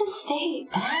represents his state.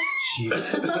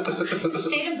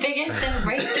 State of bigots and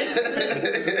racists.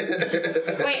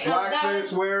 Wait,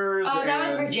 blackface wearers. Oh, that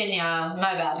was Virginia.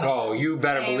 My bad. Oh, you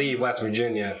better believe West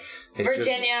Virginia.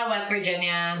 West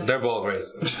Virginia. They're both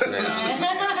racist.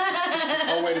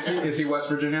 Oh wait, is he West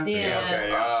Virginia? Yeah.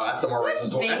 Okay. that's the more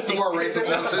racist one. That's the more racist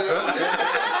one too.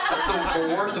 That's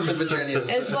the worst of the Virginias.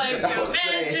 It's like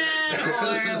Manchin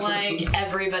or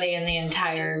everybody in the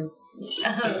entire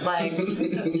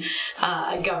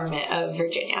government of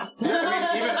Virginia.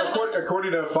 Even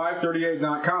according to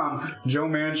 538.com, Joe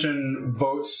Manchin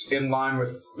votes in line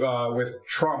with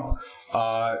Trump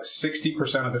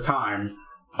 60% of the time,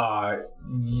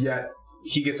 yet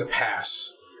he gets a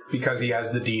pass because he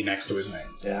has the D next to his name.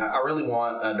 Yeah, I really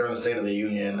want, during the State of the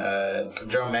Union,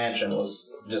 Joe Manchin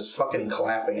was just fucking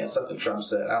clapping at something Trump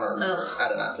said. I don't remember. I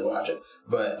didn't honestly watch it.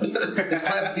 But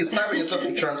he's clapping at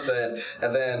something Trump said,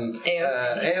 and then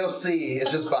AOC is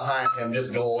just behind him,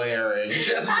 just glaring.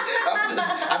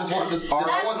 I just want this.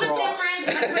 That's the difference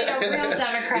between a real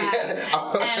Democrat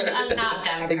and a not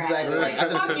Democrat. Exactly. Like,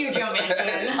 fuck you, Joe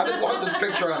Manchin. I just want this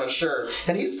picture on a shirt,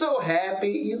 and he's so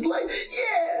happy. He's like,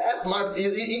 "Yeah, that's my."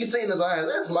 You can see in his eyes,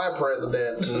 "That's my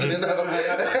president." You know.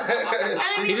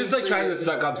 He just like tries to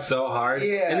suck up so hard.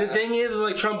 Yeah. And the thing is,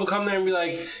 like, Trump will come there and be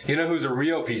like, you know who's a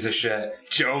real piece of shit?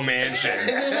 Joe Manchin.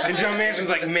 And Joe Manchin's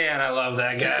like, man, I love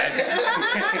that guy.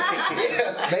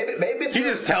 Yeah, maybe it's He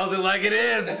just tells it like it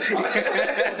is.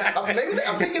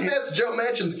 I'm thinking that's Joe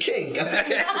Manchin's kink. I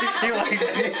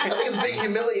think it's being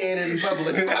humiliated in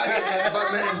public by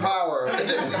men in power.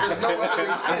 There's no other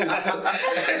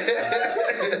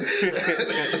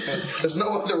excuse. There's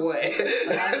no other way.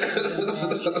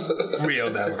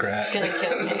 Real Democrat.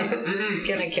 It's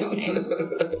gonna kill me.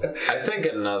 I think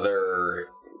another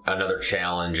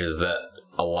challenge is that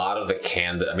a lot of the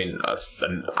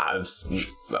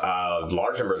a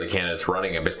large number of the candidates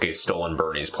running have basically stolen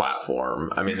Bernie's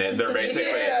platform. I mean, they're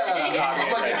basically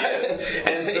copying ideas.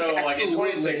 And so, like, in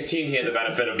 2016, he had the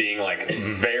benefit of being, like,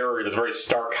 there's a very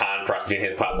stark contrast between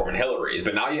his platform and Hillary's.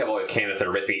 But now you have all these candidates that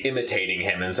are basically imitating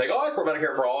him and saying, oh, I support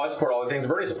Medicare for all, I support all the things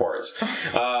Bernie supports. And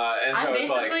so I'm it's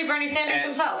like, basically Bernie Sanders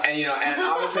himself. And, you know, and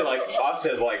obviously, like, us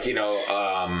as, like,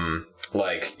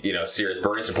 serious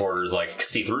Bernie supporters, like,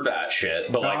 see through that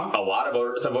shit, but like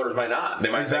some voters might not. They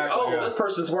might think, this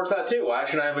person supports that too. Why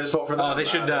should I just vote for them? Oh, they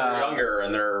should. They're younger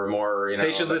and they're more. You know,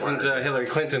 they should listen to Hillary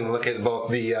Clinton and look at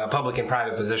both the public and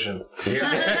private position.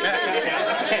 Because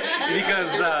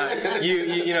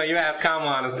you ask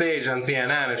Kamala on a stage on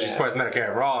CNN if she supports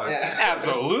Medicare for all,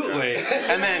 absolutely.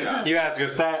 And then you ask her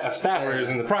staffers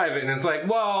in the private, and it's like,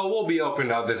 well, we'll be open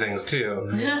to other things too.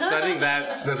 So I think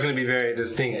that's going to be a very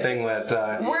distinct thing that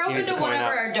we're open to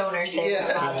whatever our donors say.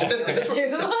 Yeah, this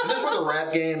for the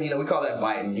rap game. You know, we call that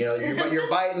biting. You know, you're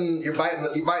biting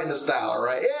the style,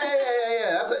 right?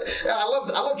 Yeah. That's it. I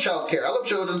love childcare. I love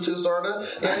children too, sorta.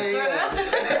 Yeah.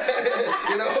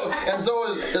 You know, and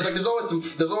there's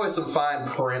always some fine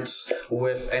prints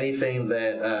with anything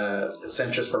that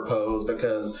centrists propose,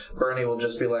 because Bernie will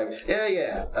just be like,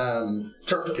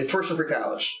 tuition free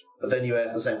college. But then you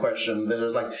ask the same question. Then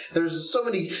there's so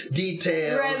many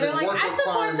details. Right, they're like, I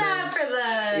support that for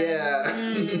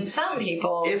the some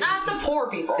people, not the poor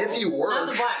people. If you work,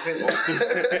 not the black people,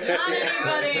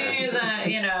 not anybody that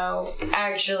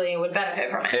actually would benefit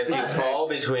from it. If you fall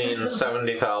between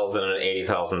 $70,000 and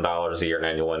 $80,000 a year in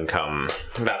annual income,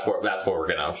 that's where we're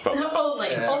gonna focus.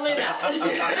 Only that.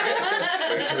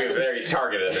 To be very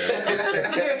targeted.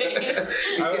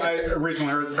 I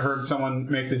recently heard someone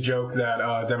make the joke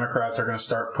that Democrats are going to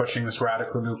start pushing this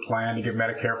radical new plan to give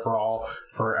Medicare for all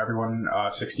for everyone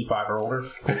 65 or older.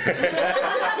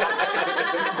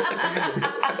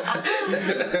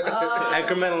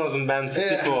 Incrementalism, Ben.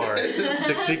 64.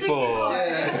 64.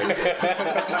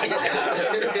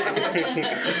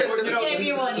 Give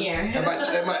you 1 year. By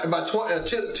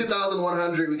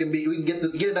 2,100, we can get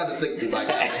it down to 60. By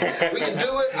God, we can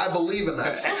do it. I believe in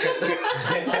us.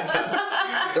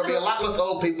 There'll be a lot less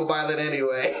old people by then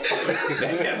anyway.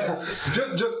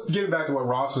 Just getting back to what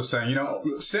Ross was saying,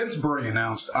 since Bernie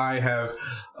announced, I have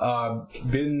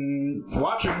been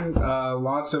watching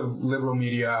lots of liberal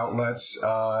media outlets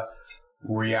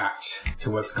react to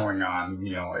what's going on,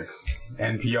 like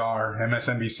NPR,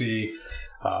 MSNBC,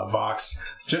 Vox,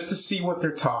 just to see what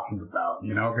they're talking about,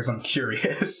 because I'm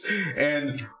curious.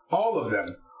 And all of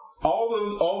them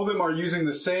are using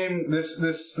the same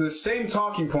same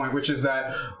talking point, which is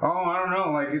that, I don't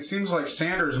know, like, it seems like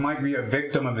Sanders might be a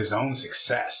victim of his own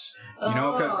success.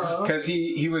 Because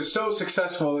he was so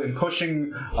successful in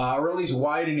pushing, or at least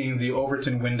widening the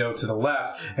Overton window to the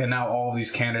left, and now all of these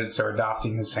candidates are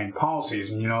adopting his same policies,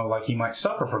 and he might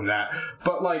suffer from that.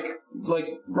 But like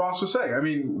Ross was saying, I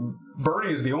mean,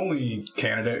 Bernie is the only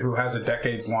candidate who has a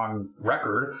decades-long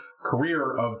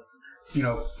career of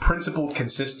principled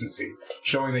consistency,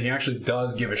 showing that he actually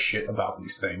does give a shit about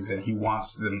these things and he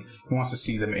wants to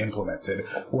see them implemented.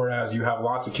 Whereas you have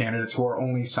lots of candidates who are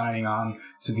only signing on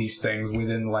to these things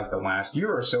within the last year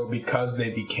or so because they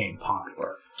became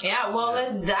popular. Yeah, well,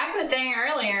 as Zach was saying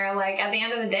earlier, at the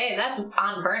end of the day, that's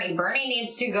on Bernie. Bernie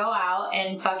needs to go out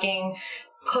and fucking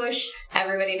push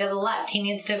everybody to the left. He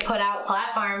needs to put out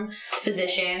platform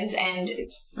positions and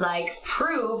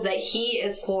prove that he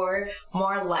is for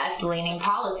more left-leaning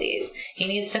policies. He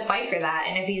needs to fight for that.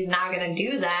 And if he's not going to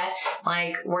do that,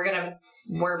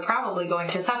 we're probably going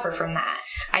to suffer from that.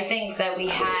 I think that we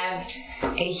have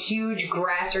a huge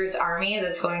grassroots army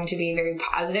that's going to be very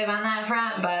positive on that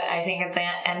front, but I think at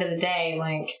the end of the day,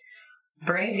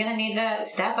 Bernie's going to need to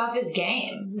step up his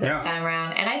game this time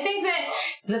around. And I think that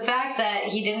the fact that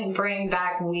he didn't bring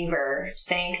back Weaver,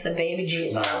 thank the baby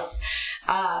Jesus,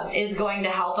 is going to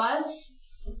help us.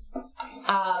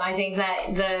 I think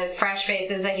that the fresh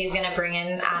faces that he's going to bring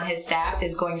in on his staff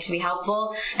is going to be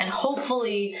helpful, and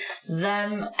hopefully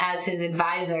them as his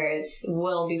advisors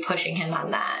will be pushing him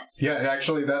on that. Yeah,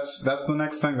 actually, that's the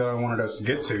next thing that I wanted us to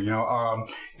get to.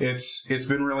 It's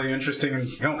been really interesting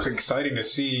and exciting to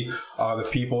see the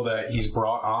people that he's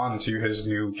brought on to his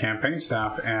new campaign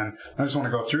staff, and I just want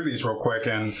to go through these real quick.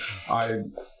 And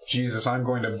I'm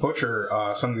going to butcher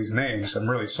some of these names. I'm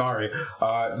really sorry.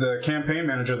 The campaign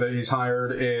manager that he's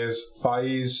hired is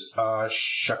Faiz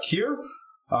Shakir.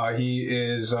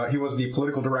 He was the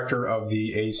political director of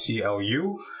the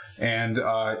ACLU, and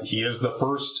he is the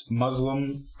first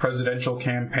Muslim presidential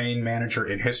campaign manager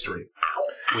in history,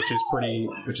 which is pretty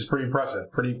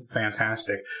impressive, pretty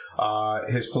fantastic.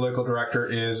 His political director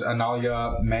is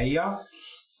Analia Maya.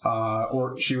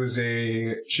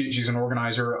 She's an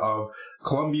organizer of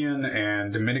Colombian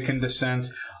and Dominican descent.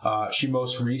 She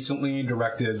most recently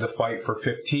directed the Fight for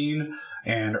 15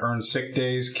 and Earn Sick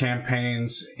Days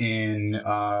campaigns in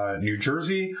New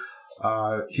Jersey.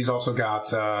 He's also got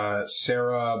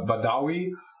Sarah Badawi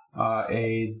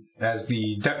as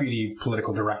the deputy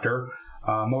political director.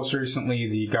 Most recently,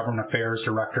 the government affairs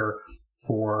director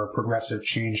for Progressive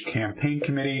Change Campaign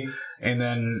Committee, and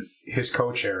then his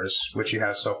co-chairs, which he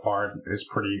has so far, is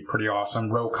pretty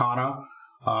awesome. Ro Khanna,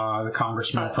 the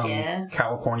congressman from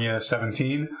California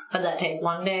 17. Would that take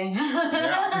one day?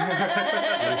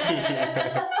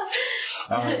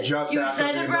 Just you after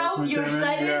excited, bro? You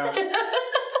excited?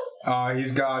 Yeah.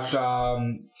 He's got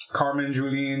Carmen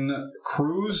Julín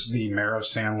Cruz, the mayor of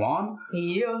San Juan.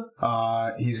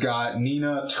 Yeah. He's got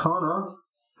Nina Turner,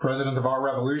 president of Our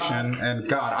Revolution, and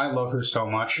God, I love her so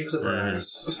much. Please be VP.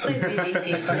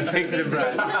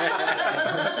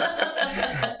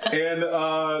 And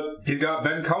he's got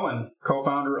Ben Cohen,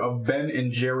 co-founder of Ben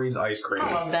and Jerry's Ice Cream.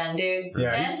 I love Ben, dude.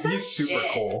 Yeah, he's super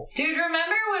cool. Dude,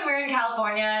 remember when we were in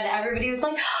California and everybody was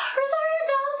like, Rosario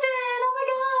Dawson, oh my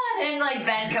God. And like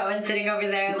Ben Cohen sitting over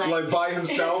there like by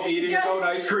himself eating his own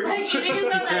ice cream. Like eating his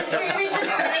own ice cream. He's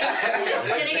just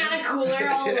sitting on a cooler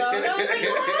all alone. I was like,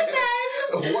 what, Ben?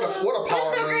 What a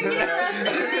power so great move. getting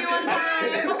arrested with you one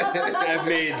time. I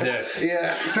made this.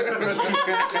 Yeah.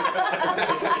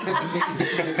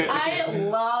 I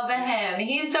love him.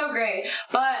 He's so great.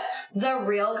 But the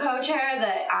real co-chair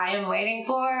that I am waiting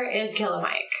for is Killer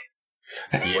Mike.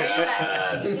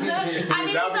 Yes. I mean,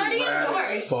 he's already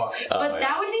endorsed. But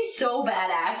that would be so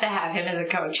badass to have him as a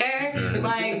co-chair.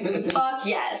 Like, fuck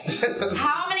yes.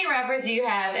 How many rappers do you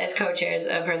have as co-chairs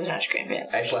of presidential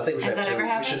campaigns? Actually, I think we should have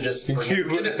two.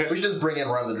 We should just bring in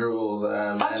Run the Jewels.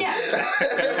 Fuck yeah.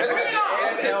 Bring it on.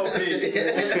 And LP.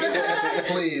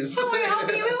 Please. Don't worry,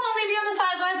 LP, we won't leave you on the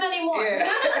sidelines anymore. Yeah.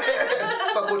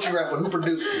 Fuck what you rap with. Who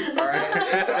produced it? All right.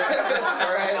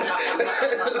 All right.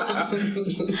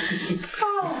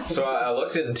 So I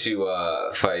looked into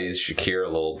Faiz Shakir a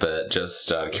little bit,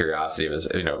 just out of curiosity. It was,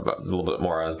 a little bit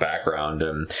more on his background,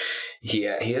 and he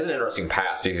has an interesting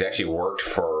past because he actually worked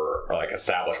for like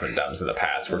establishment Dems in the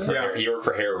past. He worked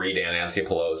for Harry Reid and Nancy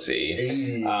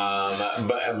Pelosi,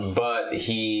 but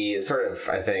he sort of,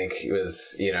 I think, it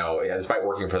was despite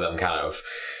working for them, kind of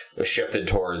shifted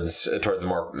towards a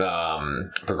more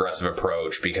progressive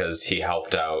approach because he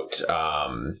helped out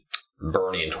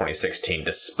Bernie in 2016,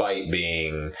 despite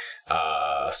being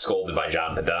scolded by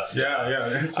John Podesta.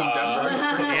 Yeah. Some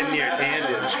And near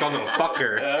Tandon, she called him a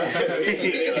fucker.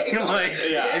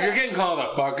 If you're getting called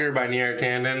a fucker by Near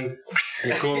Tandon,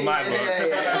 you're cool in my book.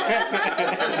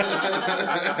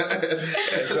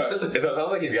 It sounds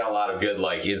like he's got a lot of good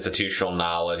institutional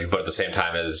knowledge, but at the same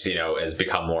time has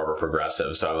become more of a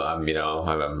progressive. So he's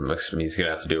gonna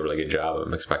have to do a really good job.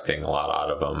 I'm expecting a lot out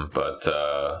of him, but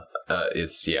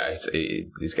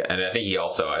he's got, and I think he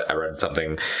also, I read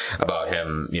something about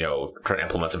him, trying to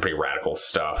implement some pretty radical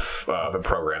stuff, the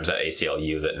programs at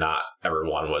ACLU that not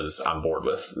everyone was on board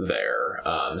with there.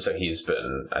 So he's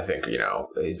been, I think,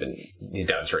 he's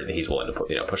demonstrated that he's willing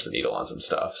to push the needle on some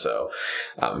stuff. So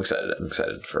I'm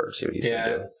excited for see what he's going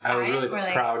to do. I was really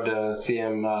proud to see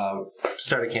him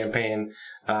start a campaign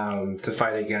to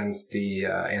fight against the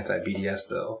anti-BDS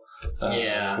bill.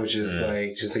 Which is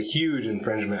just a huge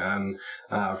infringement on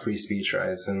free speech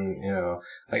rights, and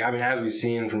as we've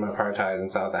seen from apartheid in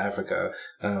South Africa,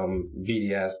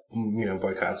 BDS,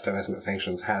 boycotts, divestment,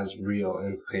 sanctions has real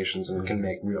implications and can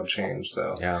make real change.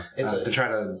 So to try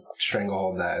to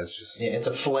stranglehold that is just it's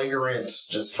a flagrant,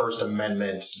 just First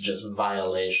Amendment, just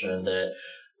violation that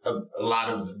a lot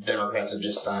of Democrats have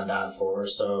just signed on for.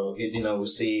 So, we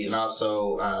see, and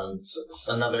also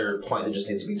another point that just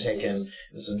needs to be taken,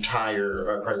 this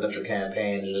entire presidential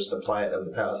campaign is just the plight of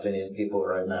the Palestinian people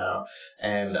right now,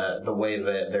 and the way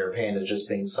that their pain is just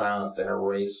being silenced and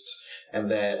erased,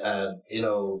 and that,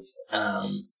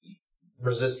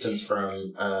 resistance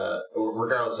from,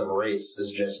 regardless of race,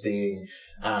 is just being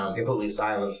completely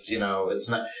silenced. It's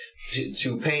not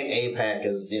to paint AIPAC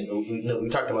as we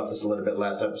talked about this a little bit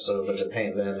last episode, but to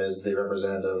paint them as the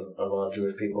representative of all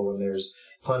Jewish people, when there's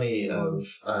plenty of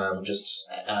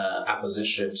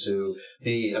opposition to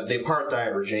the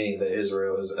apartheid regime that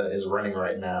Israel is running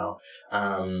right now,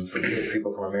 for Jewish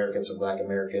people, from Americans, from Black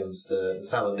Americans, the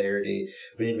solidarity.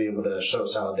 We need to be able to show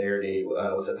solidarity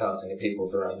with the Palestinian people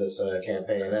throughout this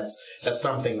campaign. That's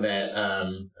something that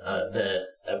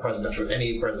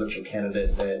any presidential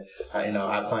candidate that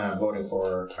I plan on voting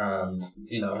for,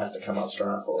 has to come out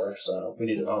strong for. So we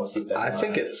need to always keep that in mind. I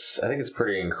think it's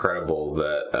pretty incredible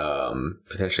that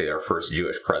potentially our first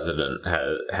Jewish president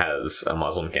has a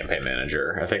Muslim campaign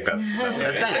manager. I think that's dynamic.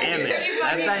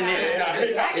 That's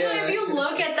dynamic. Actually, if you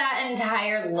look at that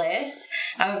entire list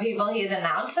of people he's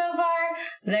announced so far,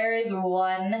 there is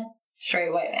one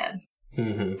straight white man.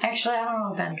 Mm-hmm. Actually, I don't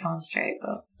know if Ben comes straight,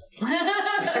 but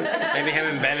maybe him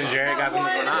and Ben and Jerry got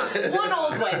something going on. one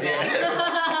old white man.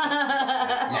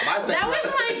 That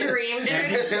was my dream, dude.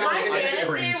 My fantasy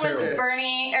was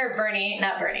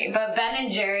but Ben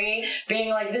and Jerry being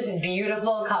like this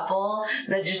beautiful couple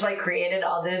that just like created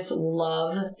all this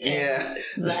love. Yeah.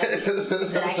 That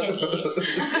I can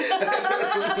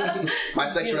eat. My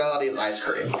sexuality is ice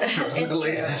cream.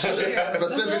 Specifically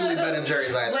Ben and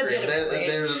Jerry's ice cream.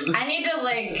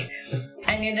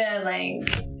 I need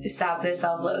to stop this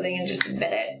self-loathing and just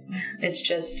admit it. It's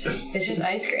just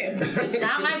ice cream. It's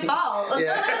not my fault.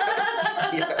 Yeah.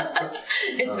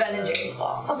 It's Ben and Jerry's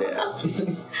fault. Yeah.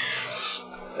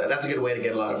 That's a good way to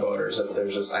get a lot of voters if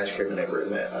there's just ice cream in every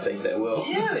event. I think that will.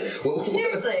 Dude, seriously. We'll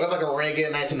have like a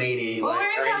Reagan 1980. Well, we're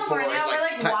in California. We're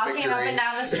like walking victory. up and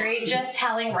down the street just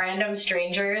telling random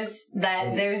strangers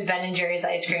that there's Ben and Jerry's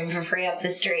ice cream for free up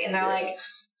the street. And they're like,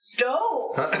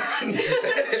 don't. Who's going to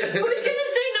say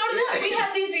no to that? We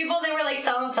had these people, they were like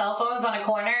selling cell phones on a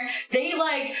corner. They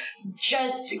like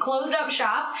just closed up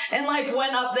shop and like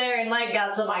went up there and like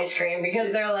got some ice cream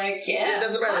because they're like, yeah. It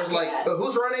doesn't matter. It's like,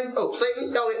 who's running? Oh,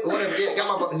 Satan? Oh, whatever. Yeah, got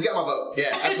my vote. He's got my vote.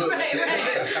 Yeah, absolutely. Right. You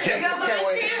got some ice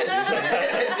cream?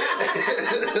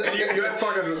 And you had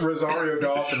fucking Rosario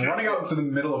Dawson running out into the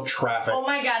middle of traffic. Oh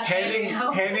my God.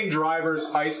 Handing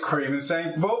drivers ice cream and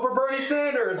saying, vote for Bernie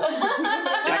Sanders.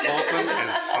 That Olsen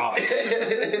is fine.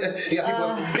 You got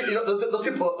people, those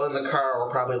people in the car were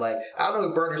probably like, I don't know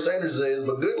who Bernie Sanders is,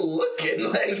 but good looking.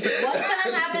 Like, what's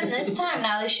gonna happen this time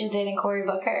now that she's dating Cory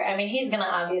Booker? I mean, he's gonna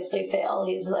obviously fail.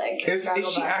 He's like, is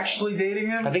she actually dating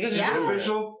him? I think it's just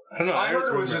official. I don't know. I heard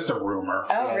it was just a rumor.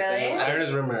 Oh, really? I heard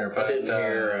it's rumor, but I didn't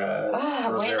hear.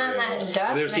 I'm waiting on that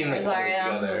endorsement, they've seen like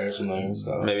Rosario. together or something.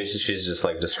 So maybe she's just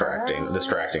like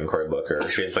distracting Cory Booker.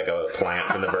 She has like a plant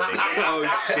from the Bernie. oh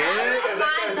shit!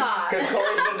 I thought. Because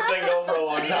Cory's been single for a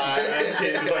long time, and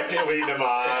she's just like leading him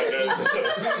on.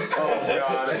 Oh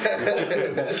god!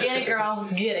 Get it, girl.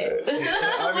 Get it.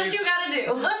 That's what you gotta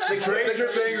do. Stranger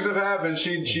things have happened.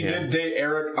 She did date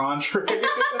Eric Andre.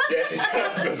 Yeah, she's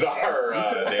got a bizarre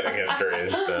dating history.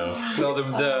 So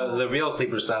the real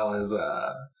sleeper cell is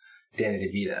Danny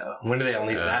DeVito. When do they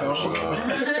unleash that machine?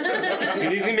 Because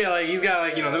he's gonna be like, he's got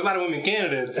like, there's a lot of women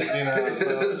candidates, So.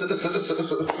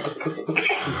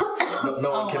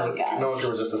 No one can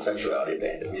resist the sexuality of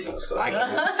Danny DeVito. So. I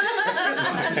can.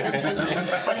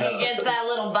 When he gets that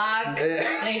little box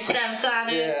and he steps on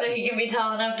it so he can be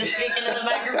tall enough to speak into the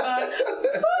microphone.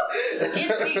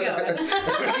 Gets me going.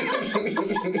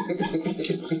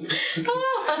 Come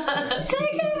on,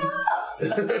 take it off.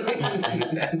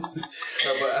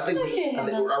 No, but I think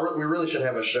we really should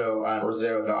have a show on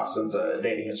Rosario Dawson's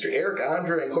dating history. Eric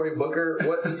Andre and Cory Booker,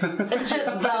 what? It's just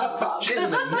the fuck. She's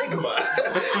an enigma.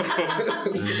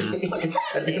 What is I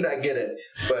happening? do not get it.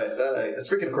 But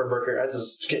speaking of Cory Booker,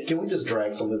 can we just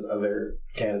drag some of these other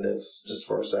candidates just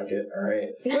for a second? All right.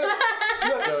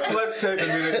 Let's take a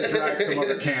minute to drag some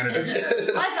other candidates.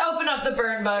 Let's open up the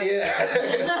burn book. Yeah.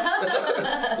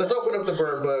 Let's open up the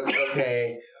burn book.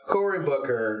 Okay. Cory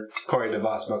Booker. Cory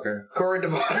DeVos Booker. Cory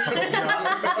DeVos.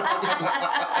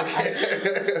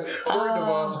 Okay. Cory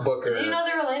DeVos Booker. Did you know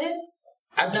they're related?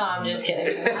 No, I'm just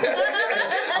kidding.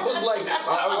 I was like,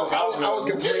 I was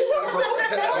completely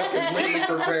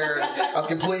prepared. I was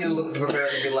completely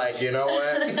prepared to be like, you know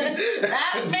what?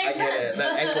 That makes I get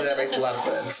sense. it. That makes a lot of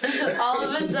sense. All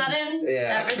of a sudden,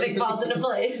 everything falls into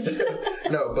place.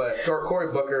 No, but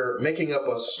Cory Booker making up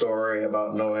a story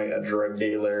about knowing a drug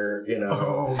dealer, you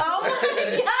know. Oh my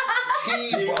god!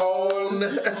 T-Bone.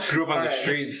 Grew up on the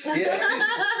streets. Yeah,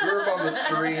 grew up on the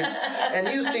streets and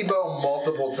used T-Bone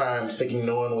multiple times, thinking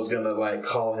no one was gonna like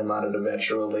call him out it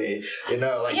eventually. You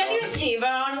know, like You can use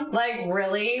T-Bone, like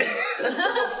really?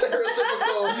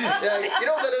 stereotypical. Yeah, you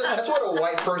know what that is? That's what a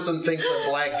white person thinks a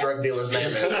black drug dealer's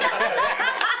name is.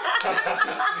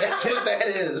 That's what that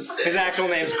is. His actual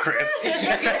name's Chris.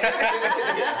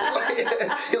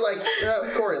 He's like,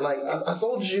 Corey, like I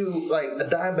sold you like a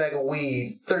dime bag of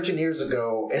weed 13 years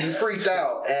ago, and you freaked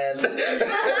out. And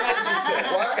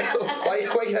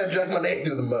why you gotta drag my name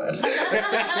through the mud?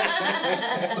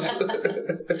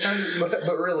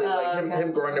 but really, like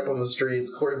him growing up on the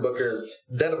streets, Cory Booker,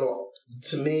 dead of the.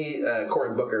 To me,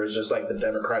 Cory Booker is just like the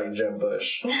Democratic Jeb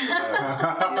Bush. He's one of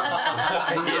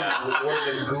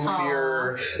the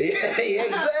goofier. Yeah,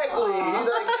 exactly.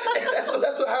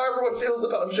 That's how everyone feels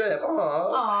about Jeb.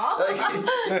 Aww.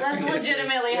 That's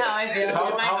legitimately how I feel.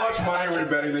 How much money are we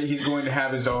betting that he's going to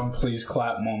have his own please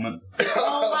clap moment?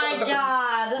 Oh my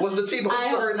god. Was the T-Bone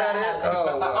story not it?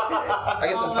 Oh, well, okay. I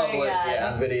guess in public,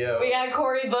 on video. We got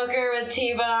Cory Booker with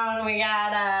T-Bone. We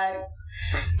got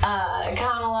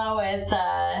Kamala with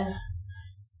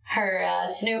her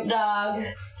Snoop Dogg.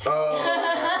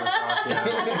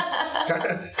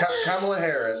 Kamala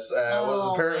Harris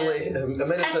was apparently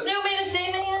admitted Has to. Snoop made a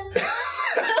statement yet?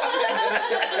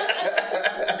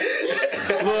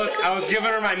 Look, I was giving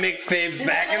her my mixtapes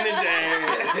back in the day.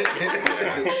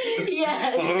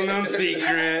 Yes. A little known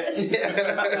secret.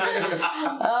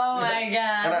 Oh my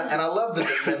god. And I love the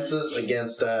defenses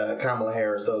against Kamala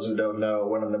Harris. Those who don't know,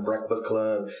 went on the Breakfast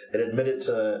Club and admitted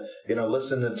to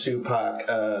listening to Tupac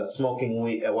smoking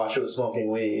weed while she was smoking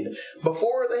weed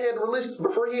before he had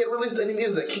released any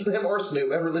music. Him or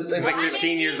Snoop had released any. He's like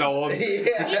 15 years old. Yeah.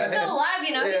 He's still alive,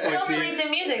 He's still releasing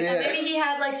music, so maybe he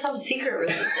had like some secret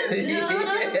releases. You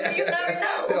never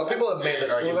know. People have made that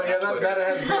argument. Well, that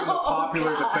has been the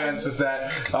popular defense is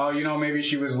that, maybe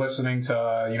she was listening to,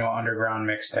 underground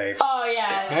mixtapes. Oh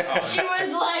yeah, she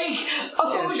was like,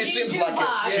 she seems like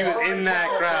Tupac. it. She was in that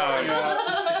crowd.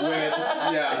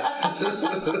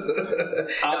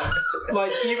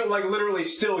 Literally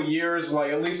still years,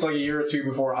 at least a year or two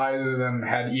before either of them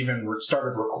had even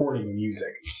started recording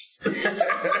music.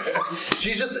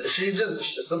 She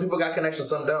just some people got connections,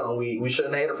 some don't. We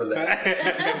shouldn't hate her for that.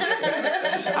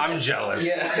 I'm jealous.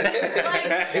 Yeah.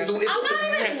 I'm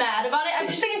not even mad about it. I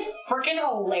just think it's freaking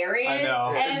hilarious. I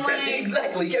know. And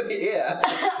exactly. Yeah.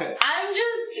 I'm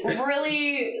just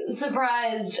really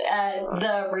surprised at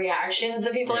the reactions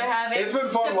that people are having. It's been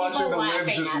fun watching the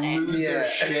Libs just lose their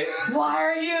shit. Why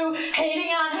are you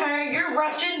hating on her? You're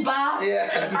Russian bots.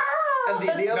 Yeah. And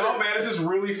the other, no, man, it's just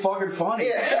really fucking funny.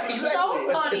 Yeah, exactly.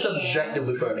 So funny. It's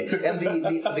objectively funny. And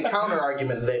the counter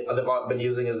argument they've been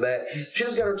using is that she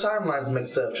just got her timelines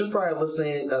mixed up. She was probably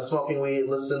listening, smoking weed,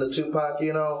 listening to Tupac,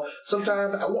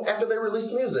 sometime after they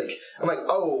released music. I'm like,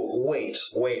 oh, wait,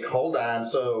 hold on.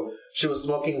 So she was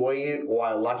smoking weed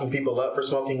while locking people up for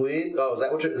smoking weed? Oh,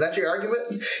 is that your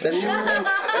argument? That's not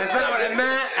what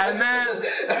I meant.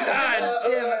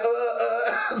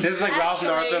 This is like Ralph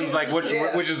Northam's,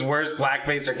 which is worse,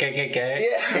 blackface or KKK?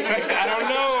 Yeah. I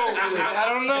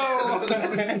don't know.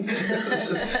 This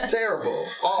is terrible.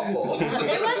 Awful. It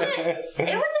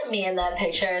wasn't me in that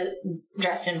picture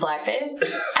dressed in blackface.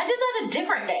 I did that a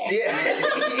different day. Yeah.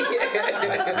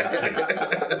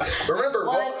 Remember,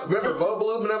 vote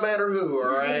blue no matter who, all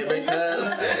right?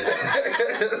 Because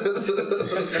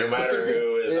no matter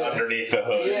who is underneath the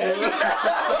hood. Yeah.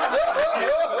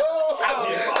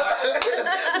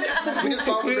 We just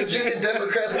found the Virginia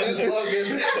Democrats' new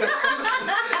slogan.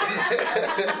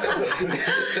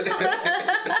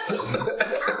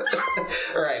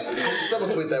 All right,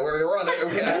 someone tweet that. We're on it.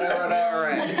 Okay, all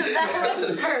right.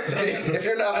 If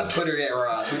you're not on Twitter yet,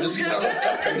 Ross, we just. I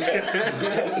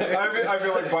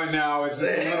feel like by now it's a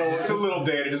little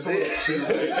dated. It's a little too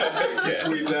late to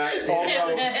tweet that. Although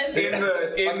in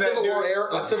the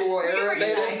Civil War era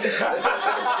dated.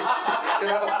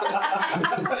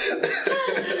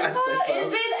 I'd say so.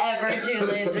 Is it ever too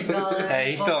late to call him?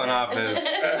 Hey, he's still in office.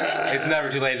 It's never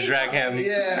too late to drag him.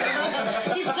 Yeah.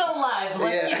 He's still alive.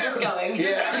 Let's keep this going.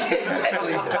 Yeah,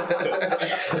 exactly.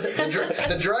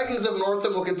 The dragons of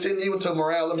Northam will continue until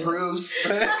morale improves.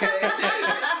 Okay.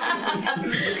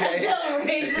 Until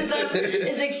racism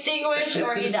is extinguished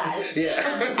or he dies.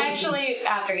 Yeah. Actually,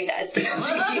 after he dies. Too.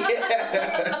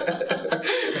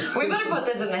 We better put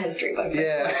this in the history books.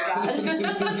 Yeah. I swear to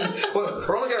God. Well,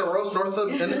 we're only going to roast Northam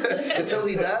until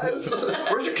he dies?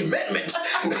 Where's your commitment?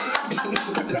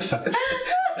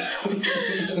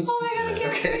 Oh my God, I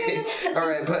can't Okay. All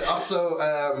right, but also,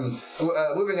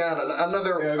 moving on,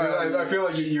 another... I feel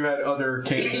like you had other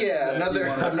candidates. Yeah,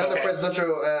 another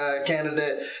presidential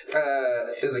candidate.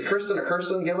 Is it Kirsten or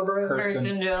Kirsten Gillibrand?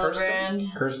 Kirsten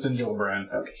Gillibrand. Kirsten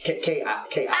Gillibrand. Okay. K-I.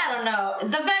 I don't know.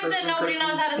 The fact that nobody Kirsten.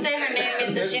 knows how to say her name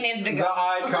means that she needs to The go.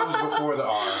 I comes before the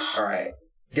R. All right.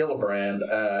 Gillibrand.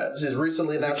 She's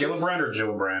recently announced... Gillibrand or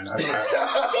Gillibrand?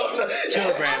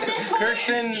 Gillibrand.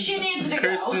 Kirsten. She needs to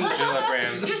Kirsten go.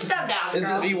 Gillibrand. Just step down, Is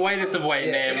girl. The whitest of white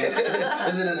names.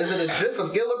 Is it a gif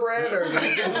of Gillibrand or is it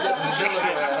a gif of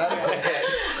Gillibrand? I don't know.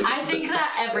 I think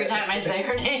that every time I say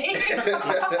her name. I'm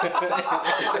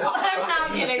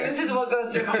not kidding. This is what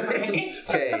goes through my brain.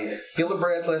 Okay,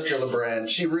 Gillibrand/Gillibrand.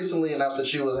 She recently announced that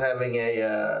she was having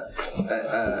a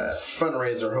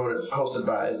fundraiser hosted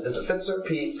by, is it Pfizer?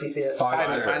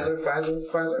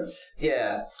 Pfizer?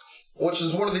 Yeah. Which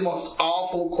is one of the most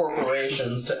awful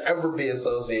corporations to ever be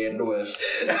associated with.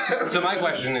 So my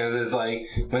question is like,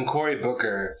 when Cory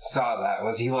Booker saw that,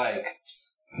 was he like,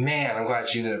 man, I'm glad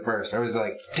she did it first? Or was he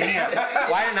like, damn,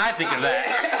 why didn't I think of that?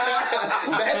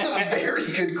 That's a very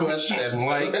good question.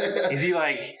 Like, is he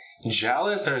like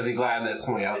jealous, or is he glad that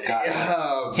somebody else got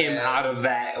him out of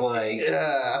that? Like,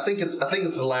 I think it's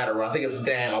the latter one. I think it's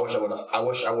damn. I wish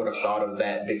I would have thought of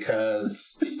that,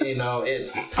 because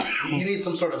it's you need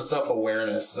some sort of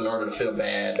self-awareness in order to feel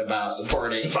bad about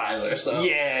supporting Pfizer. So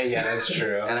yeah, that's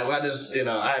true. And I just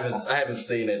I haven't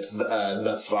seen it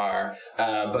thus far.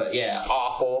 But yeah,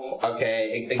 awful.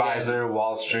 Okay, again, Pfizer,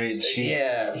 Wall Street. Geez.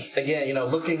 Yeah, again,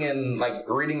 looking in, like,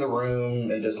 reading the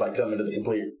room and just like coming to the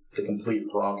complete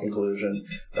wrong conclusion.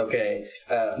 Okay,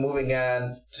 moving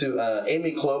on to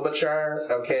Amy Klobuchar.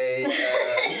 Okay.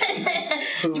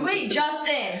 Wait,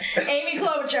 Justin. Amy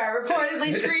Klobuchar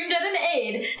reportedly screamed at an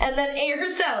aide and then ate her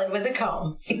salad with a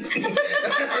comb.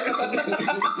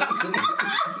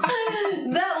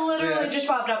 That literally just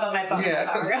popped up on my phone.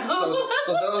 Yeah.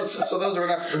 So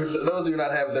those who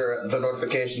not have their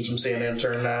notifications from CNN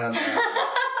turned on.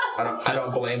 I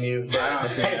don't blame you. But, I don't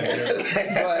see it.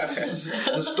 But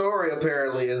the story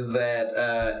apparently is that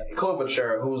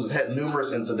Klobuchar, who's had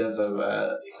numerous incidents of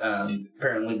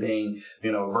apparently being,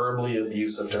 verbally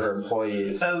abusive to her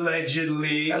employees.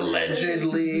 Allegedly.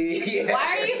 Yeah.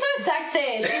 Why are you so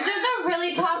sexist? She's just a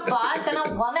really tough boss and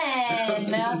a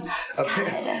woman.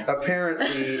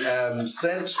 Apparently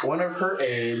sent one of her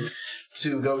aides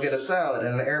to go get a salad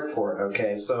in an airport.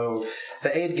 Okay, so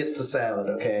the aide gets the salad.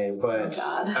 Okay, but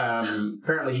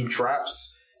apparently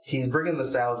he's bringing the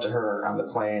salad to her on the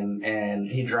plane, and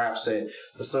he drops it.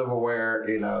 The silverware,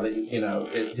 they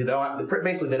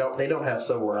don't have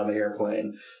silverware on the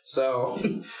airplane. So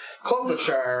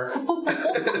Klobuchar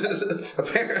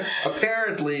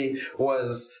apparently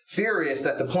was furious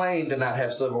that the plane did not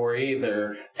have silverware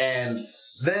either, and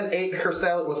then ate her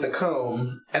salad with a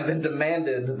comb, and then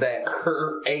demanded that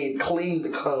her aide clean the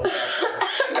comb after.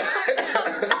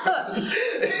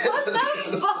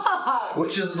 Fuck.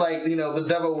 Which is like, the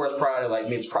devil wears Prada, like,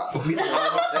 means Prada.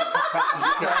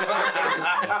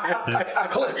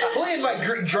 Clean my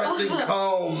Greek dressing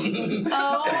comb.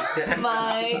 Oh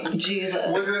my Jesus.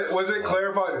 Was it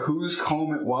clarified whose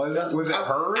comb it was? Was it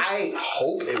hers? I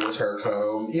hope it was her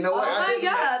comb. You know what? Oh my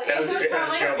God. It was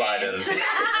Joe Biden's.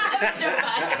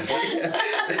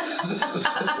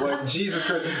 Like, Jesus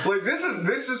Christ! Like, this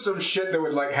is some shit that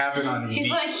would like happen on He's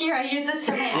V. like, here, I use this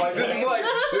for my Like,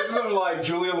 this is some like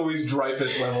Julia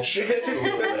Louis-Dreyfus level shit.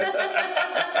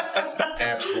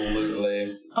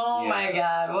 Absolutely. Oh my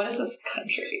God, what is this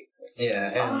country?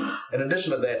 Yeah, and in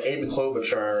addition to that, Amy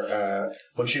Klobuchar,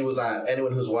 when she was on,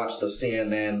 anyone who's watched the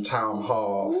CNN town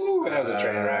hall, Ooh, that was a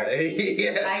train wreck.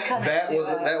 Yeah, that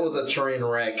was a train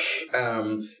wreck.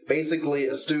 Basically,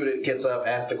 a student gets up,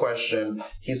 asks the question.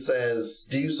 He says,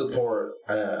 "Do you support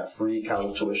free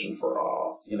college tuition for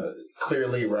all?"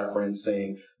 Clearly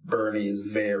referencing Bernie's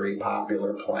very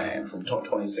popular plan from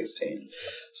 2016.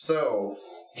 So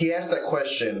he asked that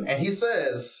question, and he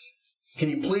says, "Can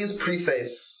you please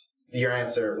preface your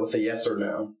answer with a yes or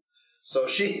no?" So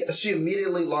she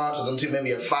immediately launches into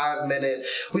maybe a 5-minute.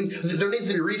 There needs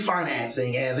to be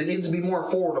refinancing, and there needs to be more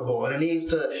affordable, and there needs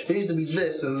to be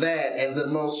this and that, and the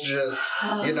most just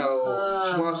she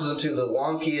launches into the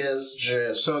wonkiest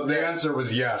just. So the answer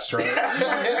was yes, right?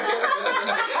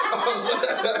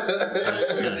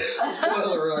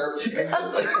 Spoiler alert.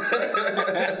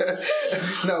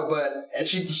 No, but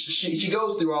she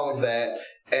goes through all of that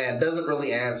and doesn't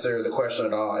really answer the question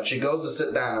at all. And she goes to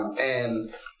sit down,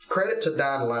 and credit to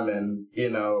Don Lemon,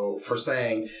 for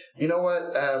saying, you know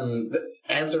what,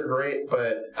 answer great,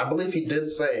 but I believe he did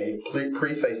say,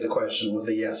 preface the question with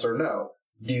a yes or no.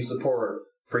 Do you support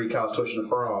free college tuition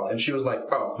for all? And she was like,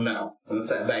 oh, no. And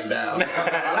sat back down.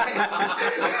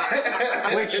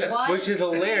 which is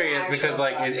hilarious because,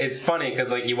 like, it's funny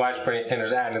because, like, you watch Bernie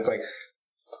Sanders' ad and it's like,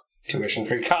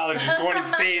 tuition-free college in 20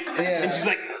 states. Yeah. And she's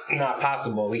like, not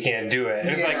possible. We can't do it. And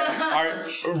it's like, our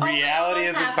reality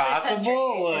isn't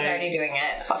possible? Like, he's already doing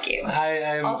it. Fuck you.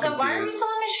 I'm also, confused. why are we still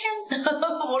in Michigan?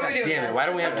 What are we doing? Damn it. Why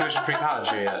don't we have tuition-free college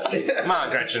here yet? Come on,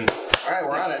 Gretchen. All right,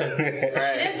 we're on it. All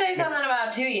right. She did say something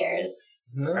about 2 years.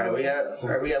 No. All right, we got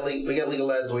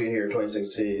legalized weed here in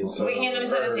 2016. So Weekend of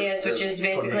Associates, which is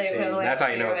basically equivalent. That's how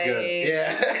you know it's good.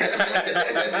 Yeah.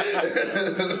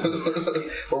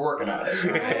 We're working on it.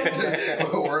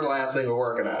 Right? We're in Lansing. We're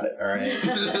working on it. All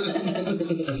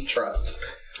right. Trust.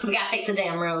 We gotta fix the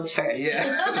damn roads first. Yeah.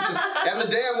 And the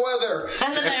damn weather.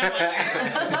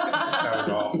 That was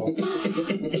awful.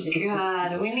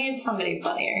 God, we need somebody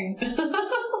funnier.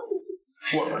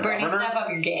 What, Bernie, step up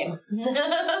your game.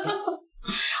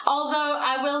 Although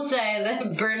I will say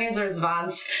that Bernie's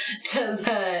response to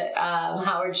the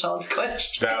Howard Schultz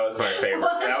question, that was my favorite.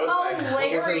 Was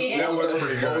hilarious. That was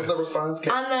pretty good. What was the response?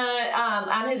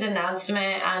 On his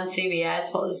announcement on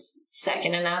CBS, well, his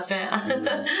second announcement,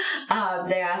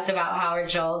 they asked about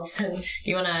Howard Schultz, and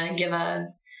you want to give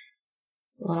a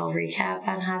little recap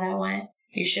on how that went?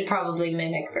 You should probably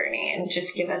mimic Bernie and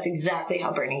just give us exactly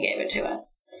how Bernie gave it to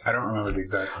us. I don't remember the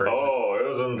exact phrase. Oh,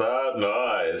 isn't that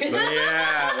nice?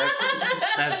 Yeah,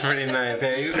 that's pretty nice.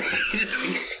 Yeah, he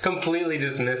completely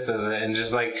dismisses it and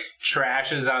just like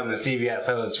trashes on the CBS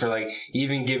host for like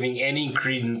even giving any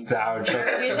credence to Howard Schultz.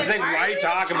 He's like, why are you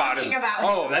talking about him?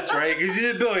 Oh, that's right, because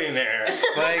he's a billionaire.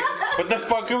 Like, what the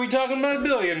fuck are we talking about a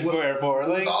billionaire for?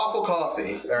 Like, with awful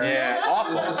coffee. Right? Yeah,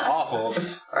 awful. This is awful.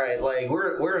 All right, like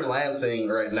we're in Lansing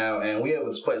right now, and we have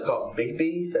this place called Big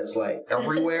B that's like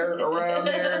everywhere around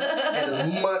here. And is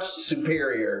much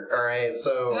superior. All right,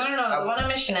 so no. The one in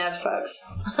Michigan Ave sucks.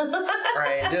 All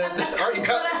right, are you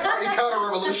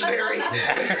counter-revolutionary?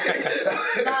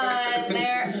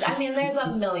 There's a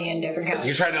million different kinds.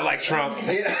 You're trying to elect Trump.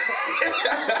 Yeah.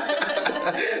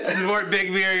 Support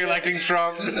Big B, or you're electing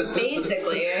Trump.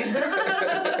 Basically.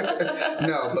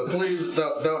 No, but please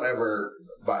don't ever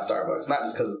buy Starbucks. Not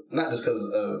just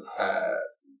because of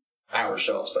Howard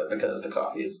Schultz, but because the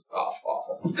coffee is awful.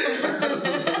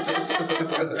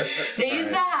 They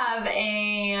used to have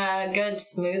a good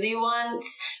smoothie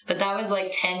once, but that was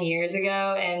like 10 years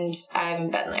ago, and I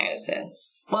haven't been there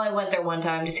since. Well, I went there one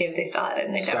time to see if they still had it,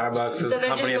 and they don't. Starbucks is the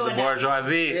company of the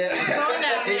bourgeoisie. Yeah. It's going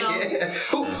down now. Yeah.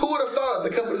 Who would have thought the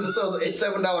company that sells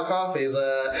 $7 coffees,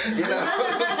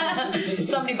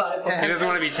 Somebody bought it for He me. doesn't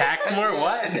want to be taxed more?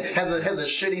 What? has a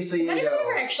shitty CEO. Has anyone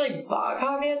ever actually bought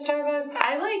coffee at Starbucks?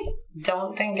 I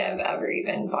don't think I've ever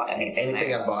even bought anything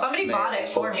there. I bought. Somebody bought it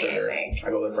for me, sugar. I think. I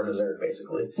go there for dessert,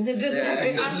 basically. The dessert.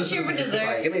 Yeah. I'm here for dessert.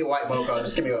 Like, give me a white mocha.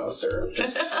 Just give me a syrup.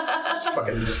 Just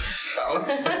fucking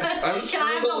Can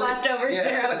I have the leftover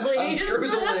syrup, please? Unscrew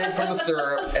the lid from the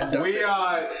syrup and dump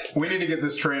it. We need to get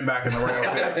this train back in the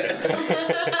rails here.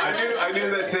 I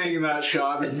knew that taking that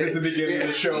shot at the beginning of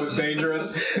the show was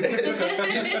dangerous.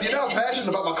 You know I'm passionate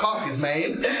about my coffees,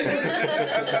 man.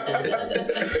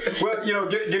 Well,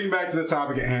 getting back to the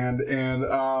topic at hand, and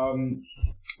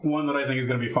one that I think is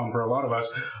going to be fun for a lot of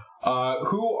us. I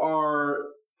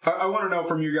want to know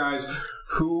from you guys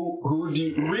who do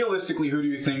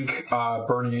you think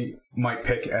Bernie might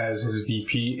pick as his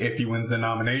VP if he wins the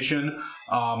nomination,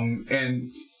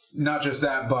 and not just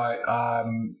that, but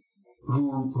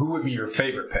who would be your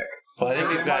favorite pick? Well, I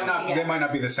think they might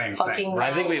not be the same thing.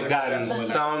 I think we've gotten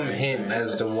some hint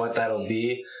as to what that'll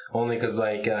be, only because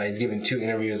he's given 2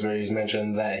 interviews where he's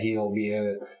mentioned that he'll be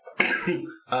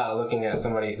looking at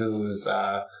somebody who's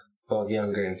both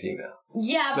younger and female.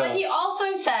 Yeah, but he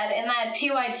also said in that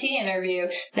TYT interview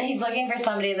that he's looking for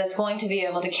somebody that's going to be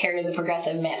able to carry the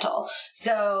progressive mantle.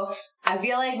 So I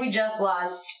feel like we just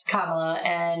lost Kamala,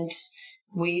 and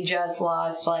we just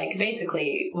lost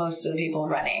basically most of the people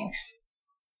running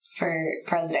for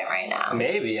president right now.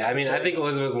 Maybe. I think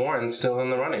Elizabeth Warren's still in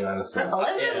the running, honestly.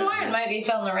 Elizabeth Warren might be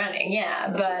still in the running, yeah.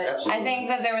 But absolutely. I think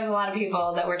that there was a lot of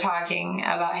people that were talking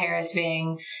about Harris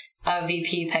being a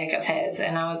VP pick of his,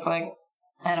 and I was like,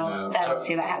 I don't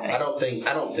see that happening. I don't think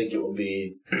it will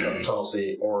be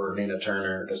Tulsi or Nina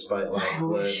Turner, despite what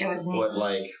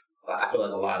I feel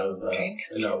like a lot of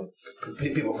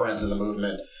people friends in the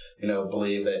movement,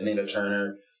 believe that Nina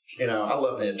Turner. I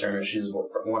love Nina Turner. She's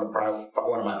one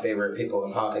of my favorite people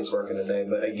in politics working today.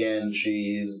 But again,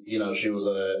 she was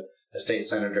a state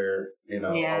senator,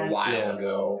 a while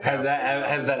ago. Has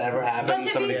that ever happened?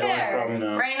 But to be fair,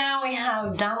 right now we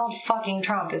have Donald fucking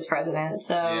Trump as president,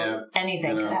 so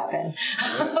anything could happen.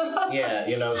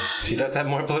 She does have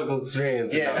more political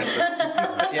experience.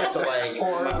 Yeah, so like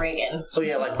or Reagan. So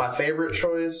like my favorite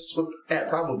choice would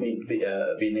probably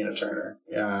be Nina Turner.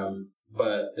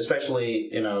 But especially,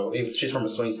 she's from a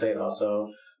swing state also.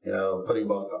 Putting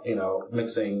both,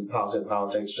 mixing policy and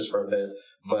politics just for a bit.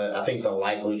 But I think the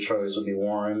likely choice would be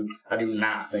Warren. I do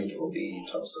not think it will be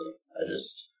Tulsi. I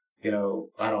just,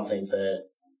 I don't think that.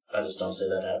 I just don't see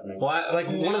that happening. Well,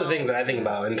 one of the things that I think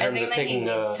about in terms of picking, he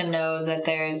needs to know that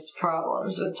there's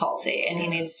problems with Tulsi, and he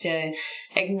needs to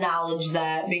acknowledge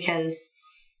that because.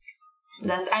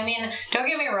 Don't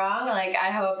get me wrong, like, I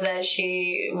hope that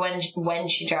when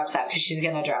she drops out, because she's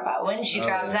gonna drop out, when she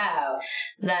drops out,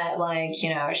 that,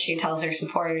 she tells her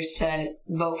supporters to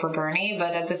vote for Bernie,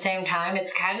 but at the same time,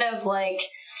 it's kind of like,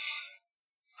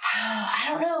 I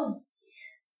don't know.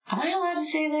 Am I allowed to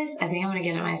say this? I think I'm gonna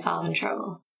get myself in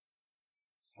trouble.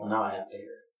 Well, now I have to hear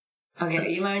it.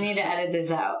 Okay, you might need to edit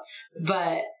this out,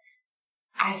 but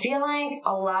I feel like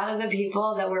a lot of the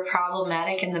people that were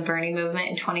problematic in the Bernie movement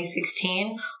in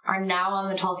 2016 are now on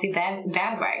the Tulsi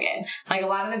bandwagon. Like, a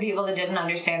lot of the people that didn't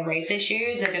understand race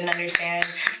issues, that didn't understand,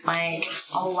 a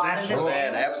lot of the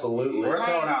things. Absolutely. We're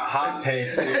throwing out hot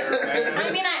takes here,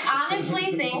 man. I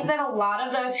honestly think that a lot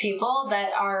of those people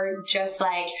that are just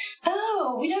like,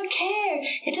 oh, we don't care.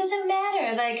 It doesn't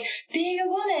matter. Like, being a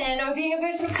woman or being a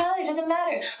person of color doesn't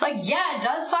matter. Like, yeah, it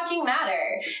does fucking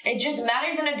matter. It just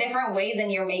matters in a different way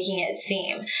than you're making it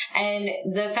seem. And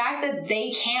the fact that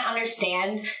they can't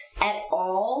understand at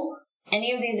all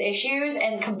any of these issues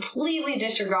and completely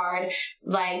disregard,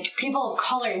 people of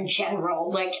color in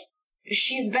general. Like,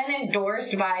 she's been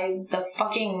endorsed by the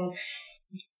fucking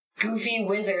Goofy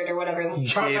Wizard or whatever the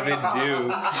fuck. David Duke.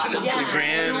 The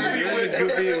grand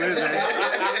Goofy Wizard.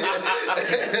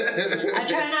 I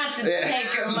try not to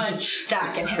take much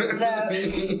stock in him. So, at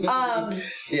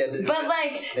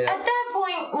that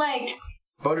point,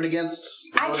 voted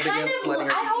against. I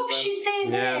hope she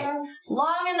stays in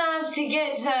long enough to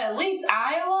get to at least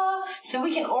Iowa so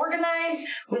we can organize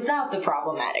without the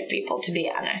problematic people, to be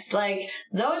honest.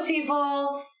 Those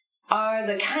people are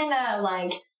the kind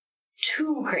of,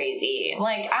 too crazy.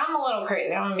 I'm a little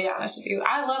crazy, I'm gonna be honest with you.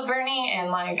 I love Bernie, and,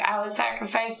 I would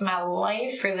sacrifice my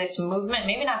life for this movement.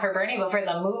 Maybe not for Bernie, but for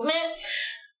the movement.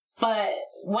 But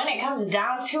when it comes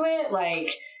down to it,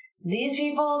 these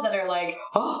people that are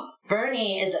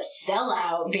Bernie is a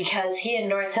sellout because he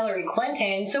endorsed Hillary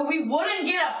Clinton, so we wouldn't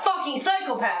get a fucking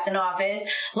psychopath in office.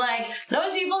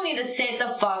 Those people need to sit the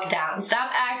fuck down.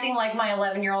 Stop acting like my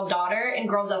 11-year-old daughter and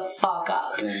grow the fuck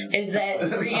up. Is that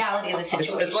the reality of the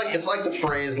situation? It's like the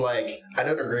phrase, I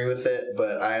don't agree with it,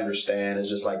 but I understand. It's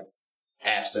just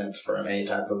absent from any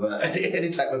type of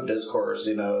discourse.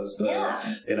 It's the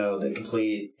the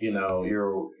complete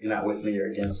you're not with me,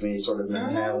 you're against me sort of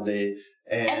mentality.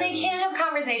 And they can't have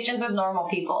conversations with normal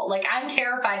people. I'm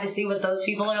terrified to see what those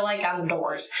people are like on the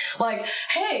doors.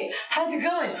 Hey, how's it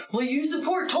going? Will you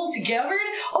support Tulsi Gabbard?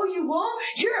 Oh, you won't?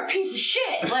 You're a piece of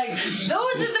shit.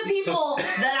 Those are the people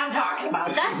that I'm talking about.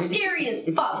 That's scary as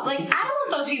fuck. I don't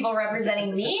want those people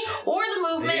representing me or the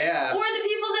movement or the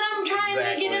people that I'm trying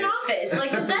to get in office.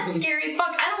 That's scary as fuck.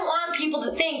 I don't want people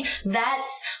to think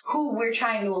that's who we're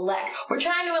trying to elect. We're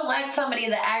trying to elect somebody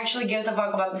that actually gives a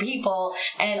fuck about the people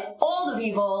and all the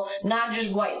people, not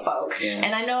just white folk.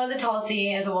 And I know that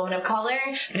Tulsi is a woman of color,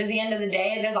 but at the end of the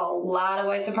day, there's a lot of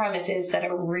white supremacists that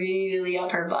are really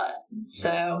up her butt.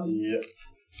 So. Yep.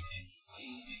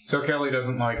 So Kelly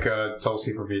doesn't like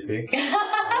Tulsi for VP?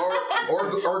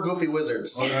 or Goofy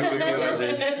Wizards. I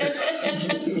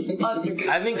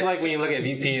think when you look at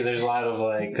VP, there's a lot of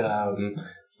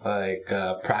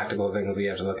practical things that you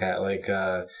have to look at.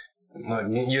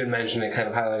 You had mentioned it, kind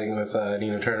of highlighting with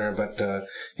Nina Turner, but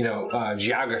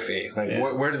geography.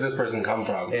 Where does this person come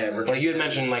from? Yeah, you had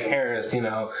mentioned Harris.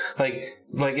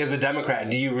 As a Democrat,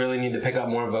 do you really need to pick up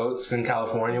more votes in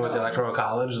California with the Electoral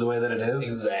College the way that it is?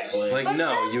 Exactly.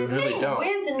 No, you really don't.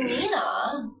 With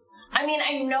Nina,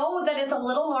 I know that it's a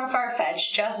little more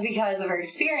far-fetched just because of her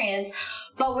experience,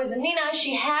 but with Nina,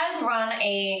 she has run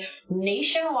a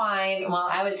nationwide,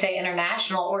 I would say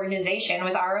international organization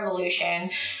with Our Revolution,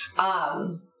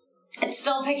 it's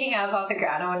still picking up off the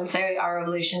ground. I wouldn't say Our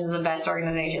Revolution is the best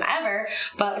organization ever,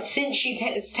 but since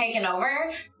she's taken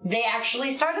over, they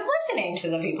actually started listening to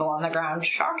the people on the ground.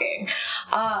 Shocking.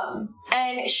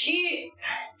 And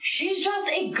she's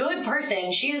just a good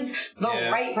person. She's the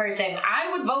right person.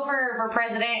 I would vote for her for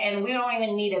president, and we don't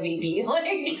even need a VP.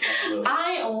 Like,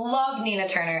 I love Nina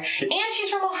Turner. And she's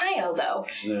from Ohio, though.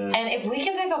 Yeah. And if we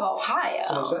can pick up Ohio...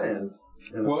 That's what I'm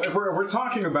saying. Well, if we're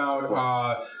talking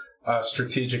about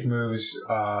strategic moves,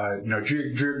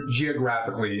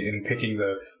 geographically in picking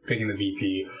the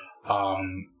VP,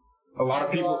 a lot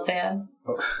of people.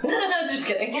 Just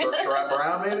kidding. Sherrod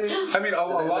Brown, maybe. I mean, a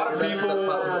lot of people.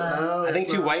 I think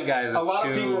two white guys. A lot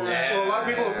of people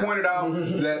have pointed out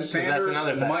that Sanders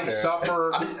might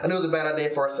suffer. I knew it was a bad idea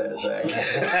before I said it.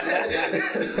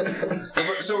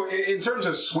 So, in terms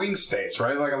of swing states,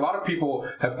 right? Like, a lot of people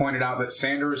have pointed out that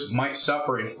Sanders might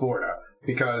suffer in Florida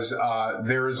because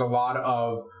there is a lot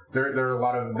of there are a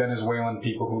lot of Venezuelan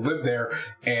people who live there,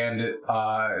 and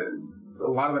a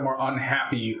lot of them are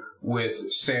unhappy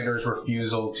with Sanders'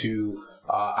 refusal to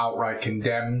outright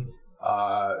condemn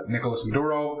Nicolas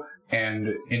Maduro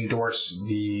and endorse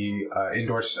Juan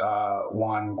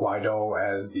Guaido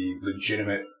as the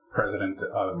legitimate president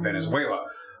of Venezuela.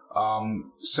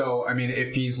 So, I mean,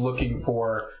 if he's looking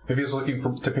to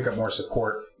pick up more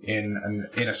support in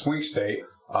a swing state,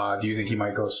 do you think he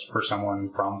might go for someone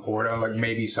from Florida, like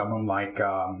maybe someone like?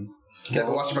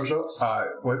 Kevin Washington Schultz?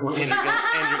 Andrew Gillum.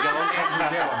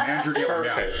 Andrew Gillum,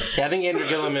 yeah. I think Andrew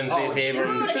Gillum and Stacey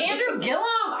Abrams. Dude, Andrew Gillum,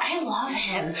 I love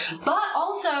him. But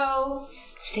also,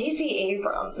 Stacey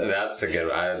Abrams. That's a good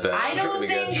one. I don't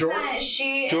think that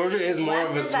she Georgia is more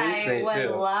of a swing state, would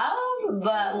too. Love,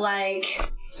 but like...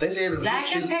 Stacey Abrams, that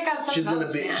can pick up some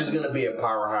votes, she's gonna be a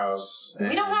powerhouse.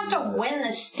 We don't have to win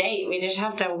the state. We just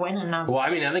have to win enough. Well, I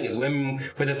mean, I think it's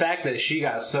with the fact that she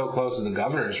got so close to the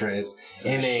governor's race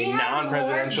in a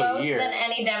non-presidential more votes year than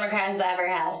any Democrat has ever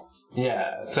had.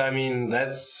 Yeah, so I mean,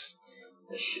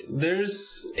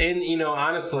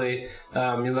 honestly,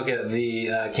 you look at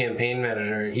the campaign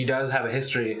manager. He does have a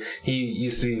history. He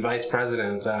used to be vice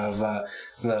president of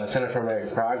the Center for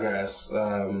American Progress,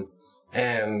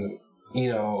 and.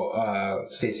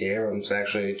 Stacey Abrams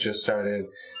actually just started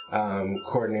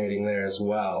coordinating there as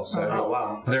well.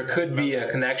 So there could be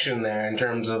a connection there in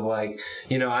terms of like,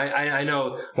 I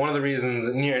know one of the reasons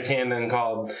Neera Tanden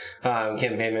called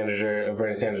campaign manager of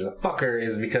Bernie Sanders a fucker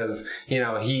is because,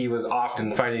 he was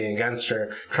often fighting against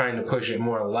her, trying to push it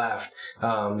more left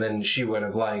than she would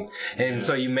have liked. And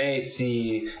so you may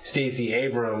see Stacey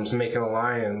Abrams make an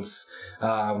alliance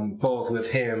both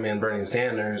with him and Bernie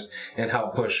Sanders and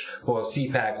help push both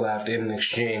CPAC left in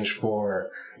exchange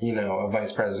for, a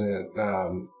vice president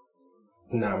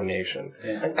nomination.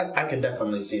 Yeah, I can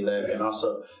definitely see that. And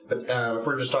also, but if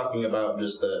we're just talking about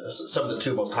just some of the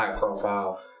two most high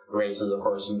profile races, of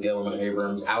course, in Gillum and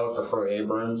Abrams, I would prefer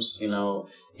Abrams, even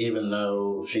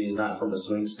though she's not from a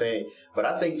swing state. But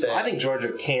I think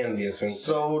Georgia can be a swing state.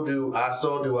 So do I.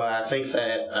 I think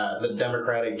that the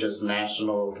Democratic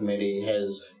National Committee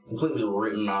has completely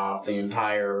written off the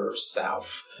entire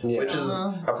South, which is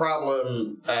a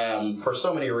problem for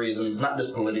so many reasons, not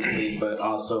just politically, but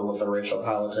also with the racial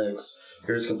politics.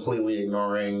 You're just completely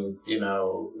ignoring,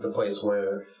 the place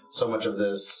where so much of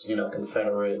this,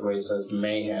 Confederate racist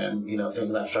mayhem,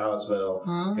 things like Charlottesville,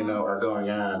 are going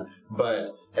on.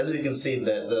 But as you can see,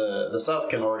 that the South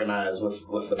can organize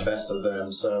with the best of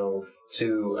them. So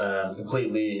to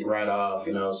completely write off,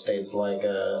 states like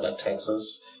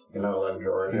Texas, like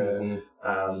Georgia,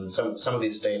 some of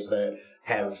these states that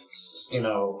have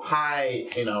high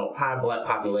black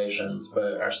populations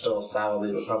but are still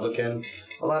solidly Republican.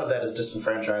 A lot of that is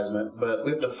disenfranchisement, but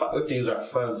we have to use our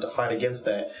funds to fight against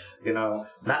that.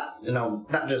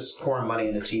 Not just pouring money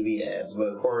into TV ads,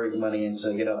 but pouring money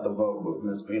into get out the vote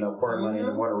movements. Pouring money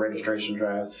into voter registration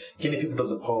drives, getting people to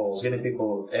the polls, getting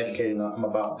people educating them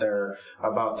about their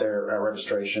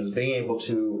registrations, being able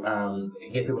to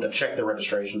get people to check their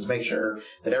registrations, make sure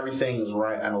that everything is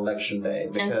right on election day.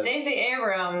 And Stacey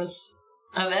Abrams,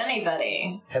 of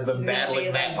anybody, has been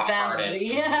battling that the hardest.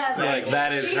 Yeah, so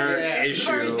that is her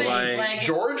issue. Like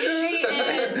Georgia, she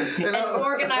is an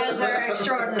organizer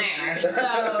extraordinaire. So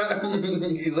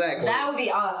exactly, that would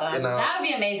be awesome. That would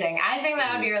be amazing. I think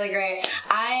that would be really great.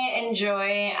 I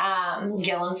enjoy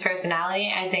Gillum's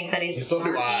personality. I think that he's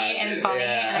smarmy and funny,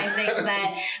 and I think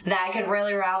that could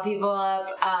really rile people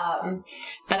up.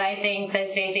 But I think that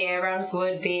Stacey Abrams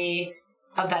would be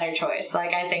a better choice.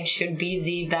 I think she would be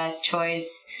the best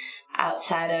choice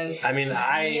outside of. I mean,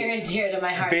 near and dear to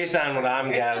my heart. Based on what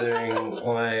I'm gathering,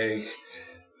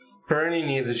 Bernie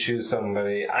needs to choose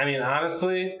somebody. I mean,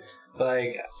 honestly,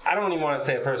 like, I don't even want to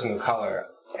say a person of color.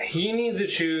 He needs to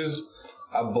choose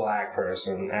a black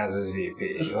person as his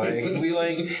VP.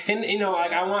 And you know,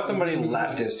 like, I want somebody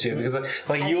leftist too, because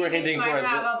like you were hinting towards. towards. It's smart to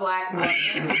have a black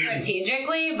woman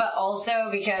strategically, but also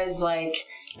because like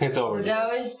It's overdue.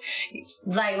 those,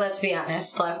 like, let's be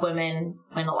honest, black women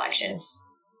win elections.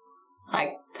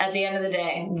 Like, at the end of the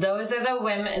day, those are the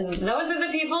women, those are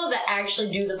the people that actually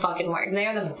do the fucking work. They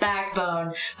are the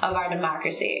backbone of our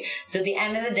democracy. So at the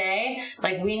end of the day,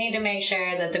 like, we need to make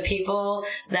sure that the people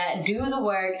that do the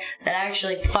work, that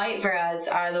actually fight for us,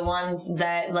 are the ones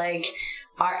that, like,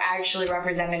 are actually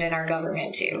represented in our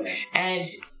government too. And,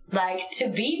 like, to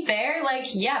be fair,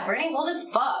 like, yeah, Bernie's old as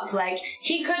fuck. Like,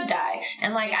 he could die.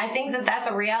 And, like, I think that that's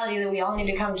a reality that we all need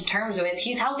to come to terms with.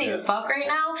 He's healthy as fuck right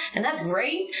now, and that's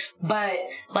great. But,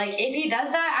 like, if he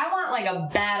does die, I want, like, a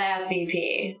badass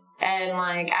VP. And,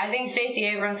 like, I think Stacey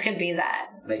Abrams could be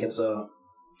that. Make it so.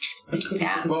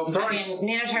 Yeah. Well, I mean,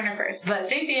 Nina Turner first, but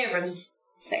Stacey Abrams,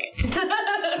 second.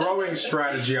 throwing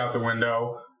strategy out the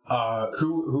window,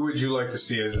 who would you like to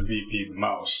see as a VP the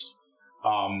most?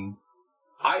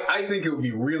 I think it would be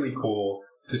really cool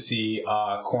to see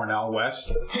Cornel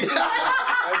West.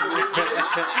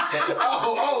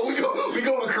 we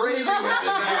going crazy with it now.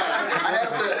 I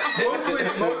have to.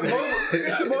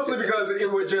 Mostly because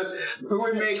it would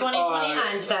make 2020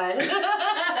 Einstein.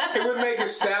 it would make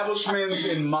establishments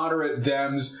in moderate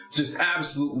Dems just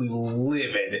absolutely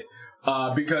livid.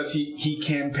 Because he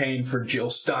campaigned for Jill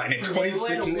Stein in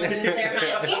 2016. He's a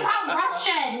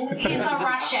Russian. He's a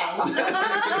Russian.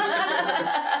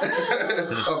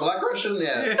 A black Russian?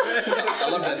 Yeah. I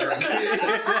love that drink.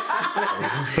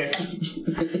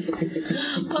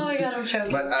 Oh my god, I'm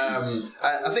choking. But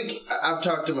I think I've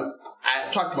talked to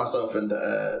myself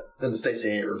into Stacey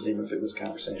Abrams even through this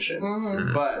conversation.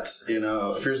 Mm-hmm. But you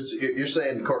know, if you're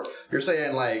saying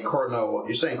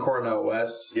Cornel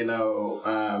West, you know,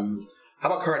 how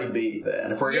about Cardi B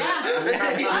then? If we're gonna, I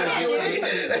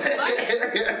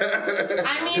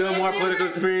mean, Still more if political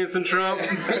experience than Trump.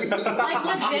 Like,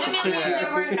 legitimately, if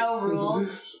there were no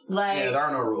rules, like, yeah, there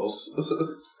are no rules.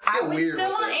 I would weird still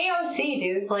with want it. AOC,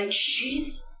 dude. Like,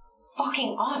 she's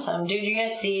fucking awesome, dude. You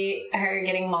guys see her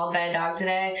getting mauled by a dog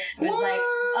today? It was like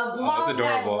a mauled by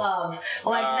adorable. love.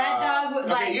 Like, that dog would,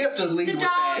 like, Okay, you have to lead the with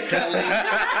dog. that.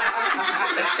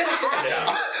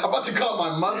 I'm about to call my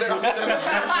mother.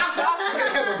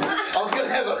 I was gonna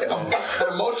have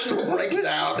an emotional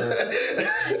breakdown.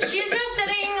 She's just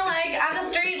sitting, like, on the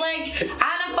street, like,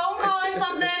 on a phone call or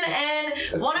something, and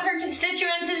one of her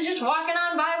constituents is just walking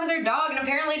on by with her dog, and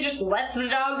apparently just lets the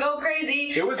dog go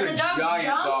crazy. It was and a the dog giant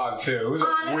jumps dog too. It was a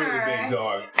on really her big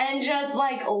dog. and just,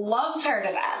 like, loves her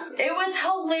to death. It was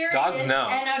hilarious Dogs know.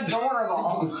 and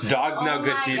adorable. Dogs know Oh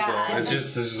good my people. God. It's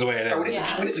just the way it We is.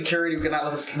 need security. We cannot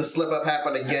let the slip up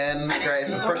happen again. Right?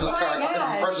 This is precious Oh my cargo. This is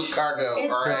God. precious cargo.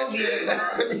 It's all so right.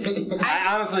 beautiful.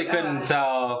 I honestly couldn't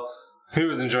tell who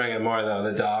was enjoying it more, though,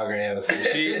 the dog or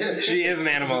AOC. She is an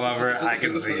animal lover. I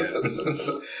can see it.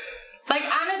 Like,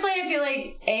 honestly, I feel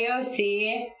like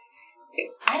AOC,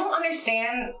 I don't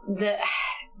understand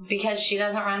because she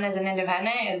doesn't run as an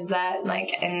independent, is that,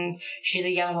 like, and she's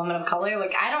a young woman of color,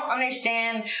 like, I don't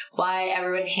understand why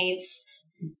everyone hates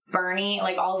Bernie,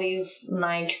 like, all these,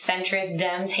 like, centrist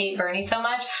Dems hate Bernie so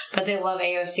much, but they love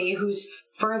AOC, who's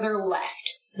further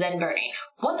left than Bernie.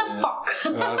 What the fuck?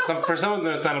 Well, for some of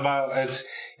them, it's not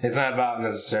about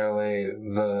necessarily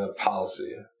the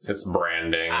policy. It's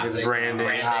branding. It's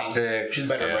branding, optics. She's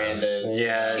better branded.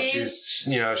 Yeah, She's-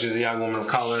 she's a young woman of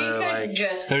color. She could Like,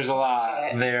 just there's a lot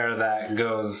shit. there that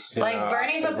goes. Like,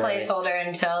 Bernie's a for Bernie. placeholder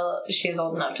until she's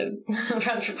old enough to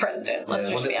run for president. Let's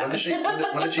just be honest.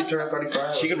 When did she turn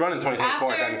 35? She could run in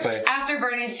 2024 technically. after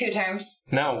Bernie's 2 terms.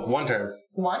 No, one term.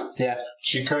 One? Yeah,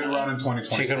 She could run in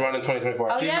 2020. she could run in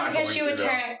 2024. Oh, She's yeah, not because going she would to, though.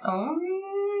 turn.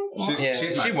 Yeah,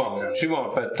 she's not she going won't. to. She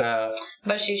won't. But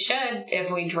But she should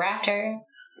if we draft her.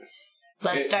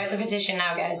 Let's start the petition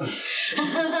now, guys.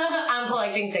 I'm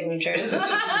collecting signatures.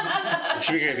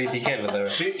 she'd be a great VP candidate. Though.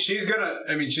 She's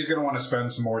gonna want to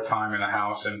spend some more time in the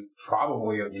House and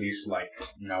probably at least a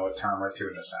term or 2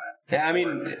 in the Senate. Yeah, I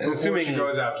mean, Before assuming she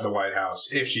goes after the White House,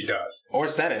 if she does. or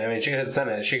Senate. I mean, she could hit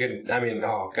Senate. She could. I mean,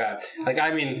 oh god.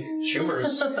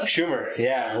 Schumer.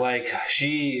 Yeah, like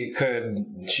she could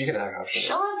knock off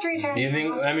She'll Schumer. have 3 terms. Do you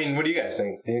think? I mean, what do you guys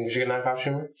think? Do you think she could knock off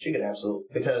Schumer? She could absolutely,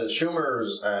 because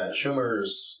Schumer's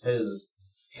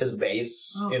his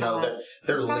base. Oh, you know, God.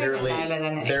 they're He's probably literally gonna die by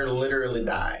then. they're literally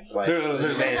dying. Like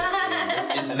There's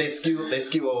and they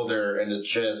skew older, and it's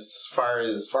just as far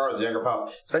as the younger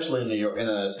pop, especially in New York, in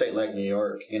a state like New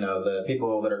York, you know, the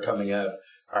people that are coming up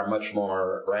are much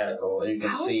more radical. And you can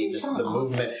How is see he just still the in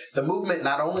movement, office? the movement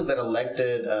not only that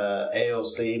elected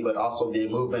AOC, but also the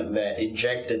movement that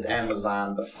ejected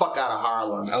Amazon the fuck out of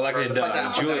Harlem. elected Or the fuck out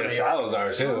of Julia New York.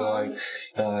 Salazar too. Like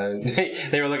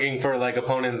they were looking for like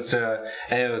opponents to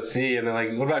AOC, and they're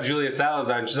like, "What about Julia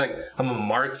Salazar?" And she's like, "I'm a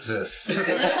Marxist."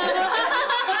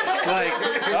 Like,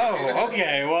 oh,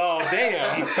 okay, well,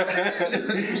 damn.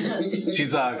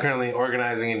 She's currently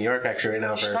organizing in New York actually right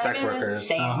now for sex workers,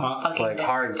 like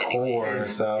hardcore.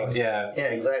 So yeah,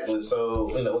 exactly.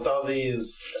 So you know, with all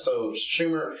these, so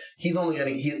Schumer, he's only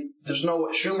gonna there's no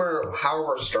Schumer,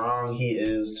 however strong he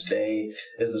is today,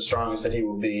 is the strongest that he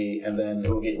will be, and then it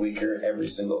will get weaker every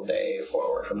single day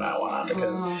forward from now on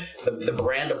because the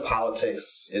brand of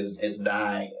politics is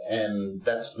dying, and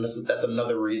that's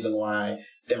another reason why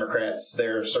Democrats,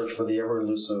 their search for the ever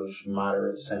elusive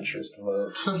moderate centrist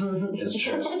vote is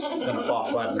just going to fall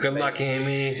flat in the good face. luck,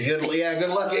 Amy. Good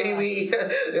luck, Amy.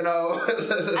 You know,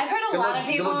 I've heard a lot of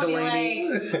people be Delaney.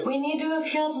 like, we need to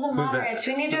appeal to the moderates,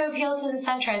 we need to appeal to the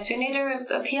centrists, we need to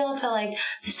appeal to like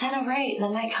the center right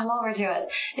that might come over to us.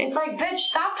 It's like, bitch,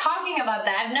 stop talking about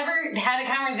that. I've never had a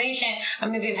conversation, or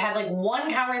maybe I've had like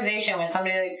one conversation with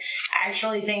somebody that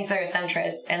actually thinks they're a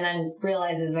centrist and then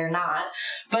realizes they're not.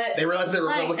 But they realize they're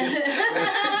Republican.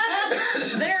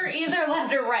 They're either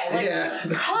left or right. Like,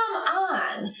 come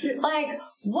on. Like,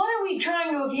 what are we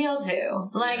trying to appeal to?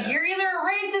 Like, you're either a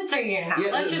racist or you're not.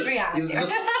 Let's just be honest here.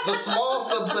 The small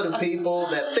subset of people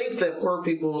that think that poor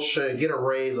people should get a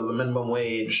raise of the minimum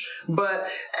wage, but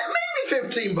maybe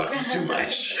 $15 is too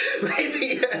much.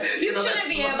 Maybe you shouldn't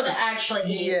be able to actually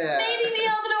heat. Yeah. Maybe be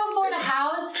able to afford a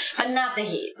house, but not the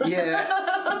heat. Yeah.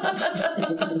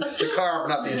 The car, but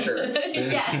not the insurance.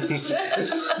 Yes.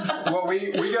 Well,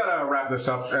 we gotta wrap this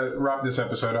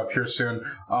episode up here soon.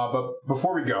 But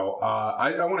before we go,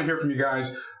 I want to hear from you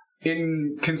guys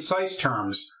in concise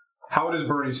terms. How does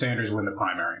Bernie Sanders win the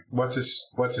primary? What's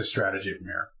his strategy from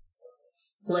here?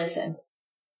 Listen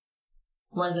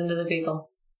to the people.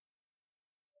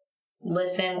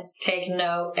 Listen, take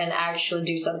note, and actually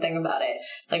do something about it.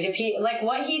 Like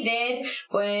what he did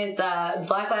with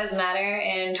Black Lives Matter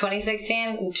in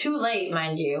 2016, too late,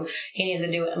 mind you. He needs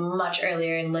to do it much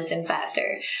earlier and listen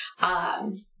faster.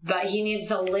 But he needs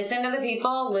to listen to the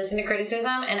people, listen to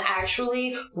criticism, and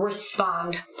actually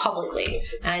respond publicly.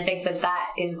 And I think that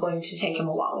is going to take him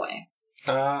a long way.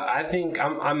 I think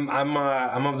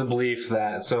I'm of the belief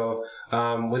that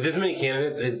with this many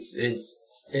candidates,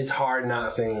 it's hard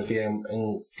not seeing this being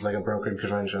in like a brokered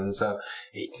convention. So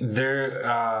there's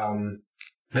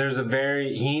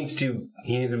he needs to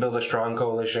build a strong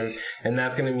coalition, and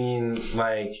that's going to mean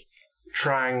like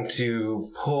trying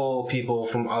to pull people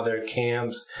from other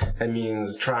camps. That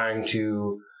means trying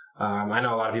to. I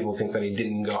know a lot of people think that he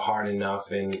didn't go hard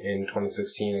enough in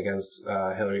 2016 against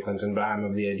Hillary Clinton, but I'm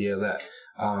of the idea that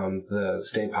the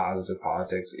stay positive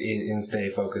politics and stay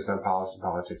focused on policy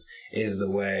politics is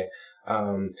the way.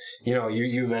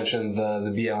 You mentioned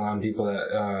the BLM people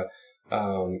that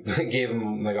gave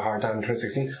him like a hard time in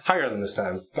 2016. Hire them this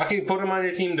time. Fucking put them on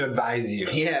your team to advise you.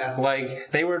 Yeah.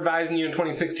 Like they were advising you in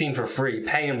 2016 for free.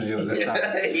 Pay them to do it this time.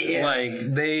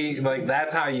 Yeah.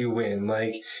 That's how you win.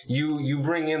 Like you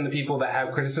bring in the people that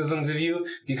have criticisms of you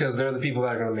because they're the people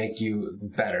that are going to make you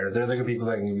better. They're the people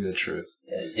that can give you the truth.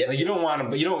 Yeah. Like you don't want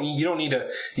to. You don't need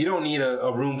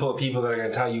a room full of people that are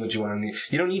going to tell you what you want to hear.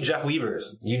 You don't need Jeff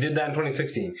Weavers. You did that in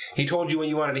 2016. He told you what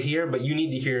you wanted to hear, but you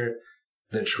need to hear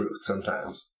the truth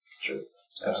sometimes. True.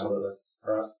 Absolutely.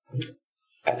 Ross?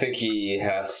 I think he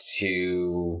has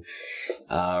to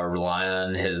rely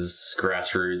on his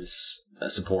grassroots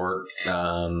support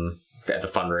at the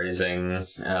fundraising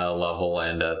level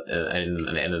and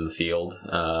in the field.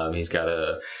 He's got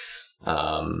to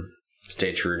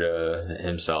stay true to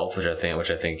himself, which I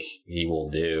think he will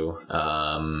do.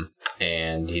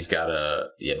 And he's got to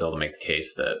be able to make the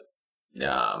case that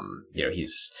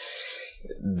he's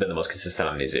been the most consistent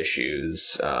on these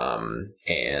issues,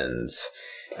 and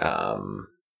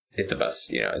is the best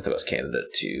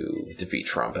candidate to defeat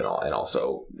Trump and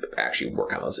also actually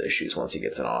work on those issues once he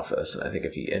gets in office. And I think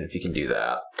if he can do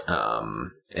that,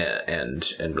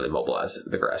 and really mobilize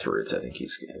the grassroots, I think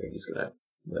he's going to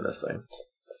win this thing.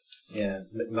 Yeah,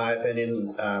 in my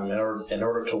opinion, in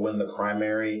order to win the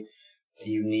primary,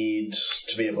 you need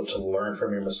to be able to learn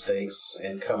from your mistakes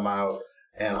and come out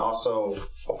and also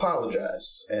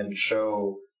apologize and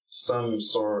show some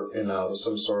sort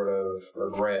of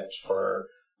regret for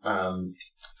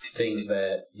things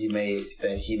that he may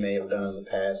have done in the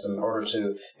past in order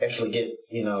to actually get,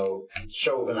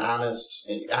 show and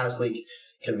honestly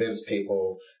convince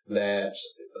people that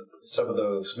some of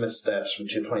those missteps from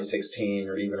 2016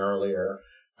 or even earlier,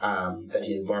 that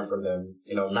he's learned from them,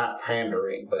 not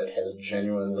pandering, but has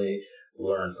genuinely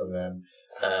learned from them.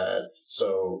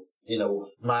 So,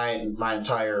 my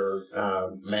entire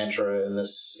mantra in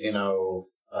this,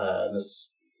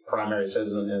 this primary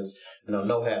citizen is,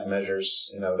 no half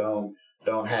measures.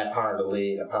 Don't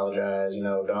half-heartedly apologize.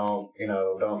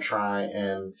 Don't try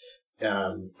and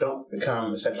don't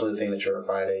become essentially the thing that you're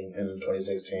fighting in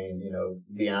 2016.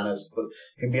 Be honest, but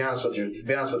be honest with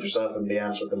yourself and be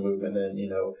honest with the movement. Then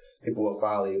people will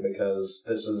follow you, because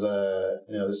this is a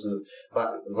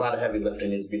lot of heavy lifting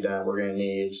needs to be done. We're going to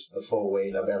need the full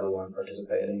weight of everyone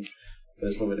participating for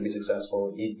this movement to be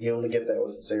successful. You only get that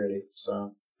with sincerity.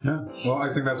 So yeah, well,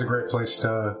 I think that's a great place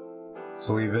to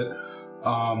leave it.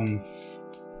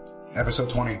 Episode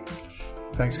 20.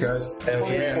 Thanks, guys.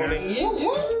 20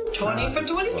 for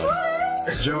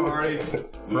 2020. Joe Hardy,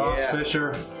 Ross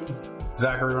Fisher,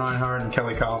 Zachary Reinhardt, and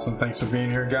Kelly Collison. Thanks for being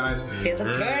here, guys. Feel the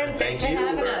burn. Thanks for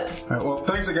having us. All right, well,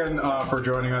 thanks again for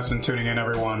joining us and tuning in,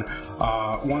 everyone.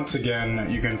 Once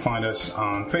again, you can find us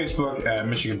on Facebook at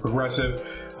Michigan Progressive.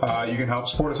 You can help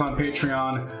support us on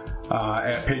Patreon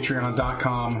at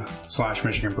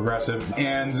patreon.com/Michigan Progressive.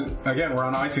 And again, we're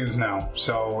on iTunes now.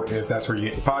 So if that's where you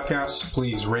get your podcasts,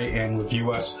 please rate and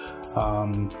review us.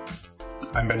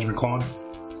 I'm Benjamin Clone.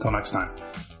 Until next time.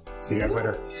 See you guys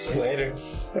later. Later.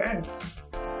 Burn.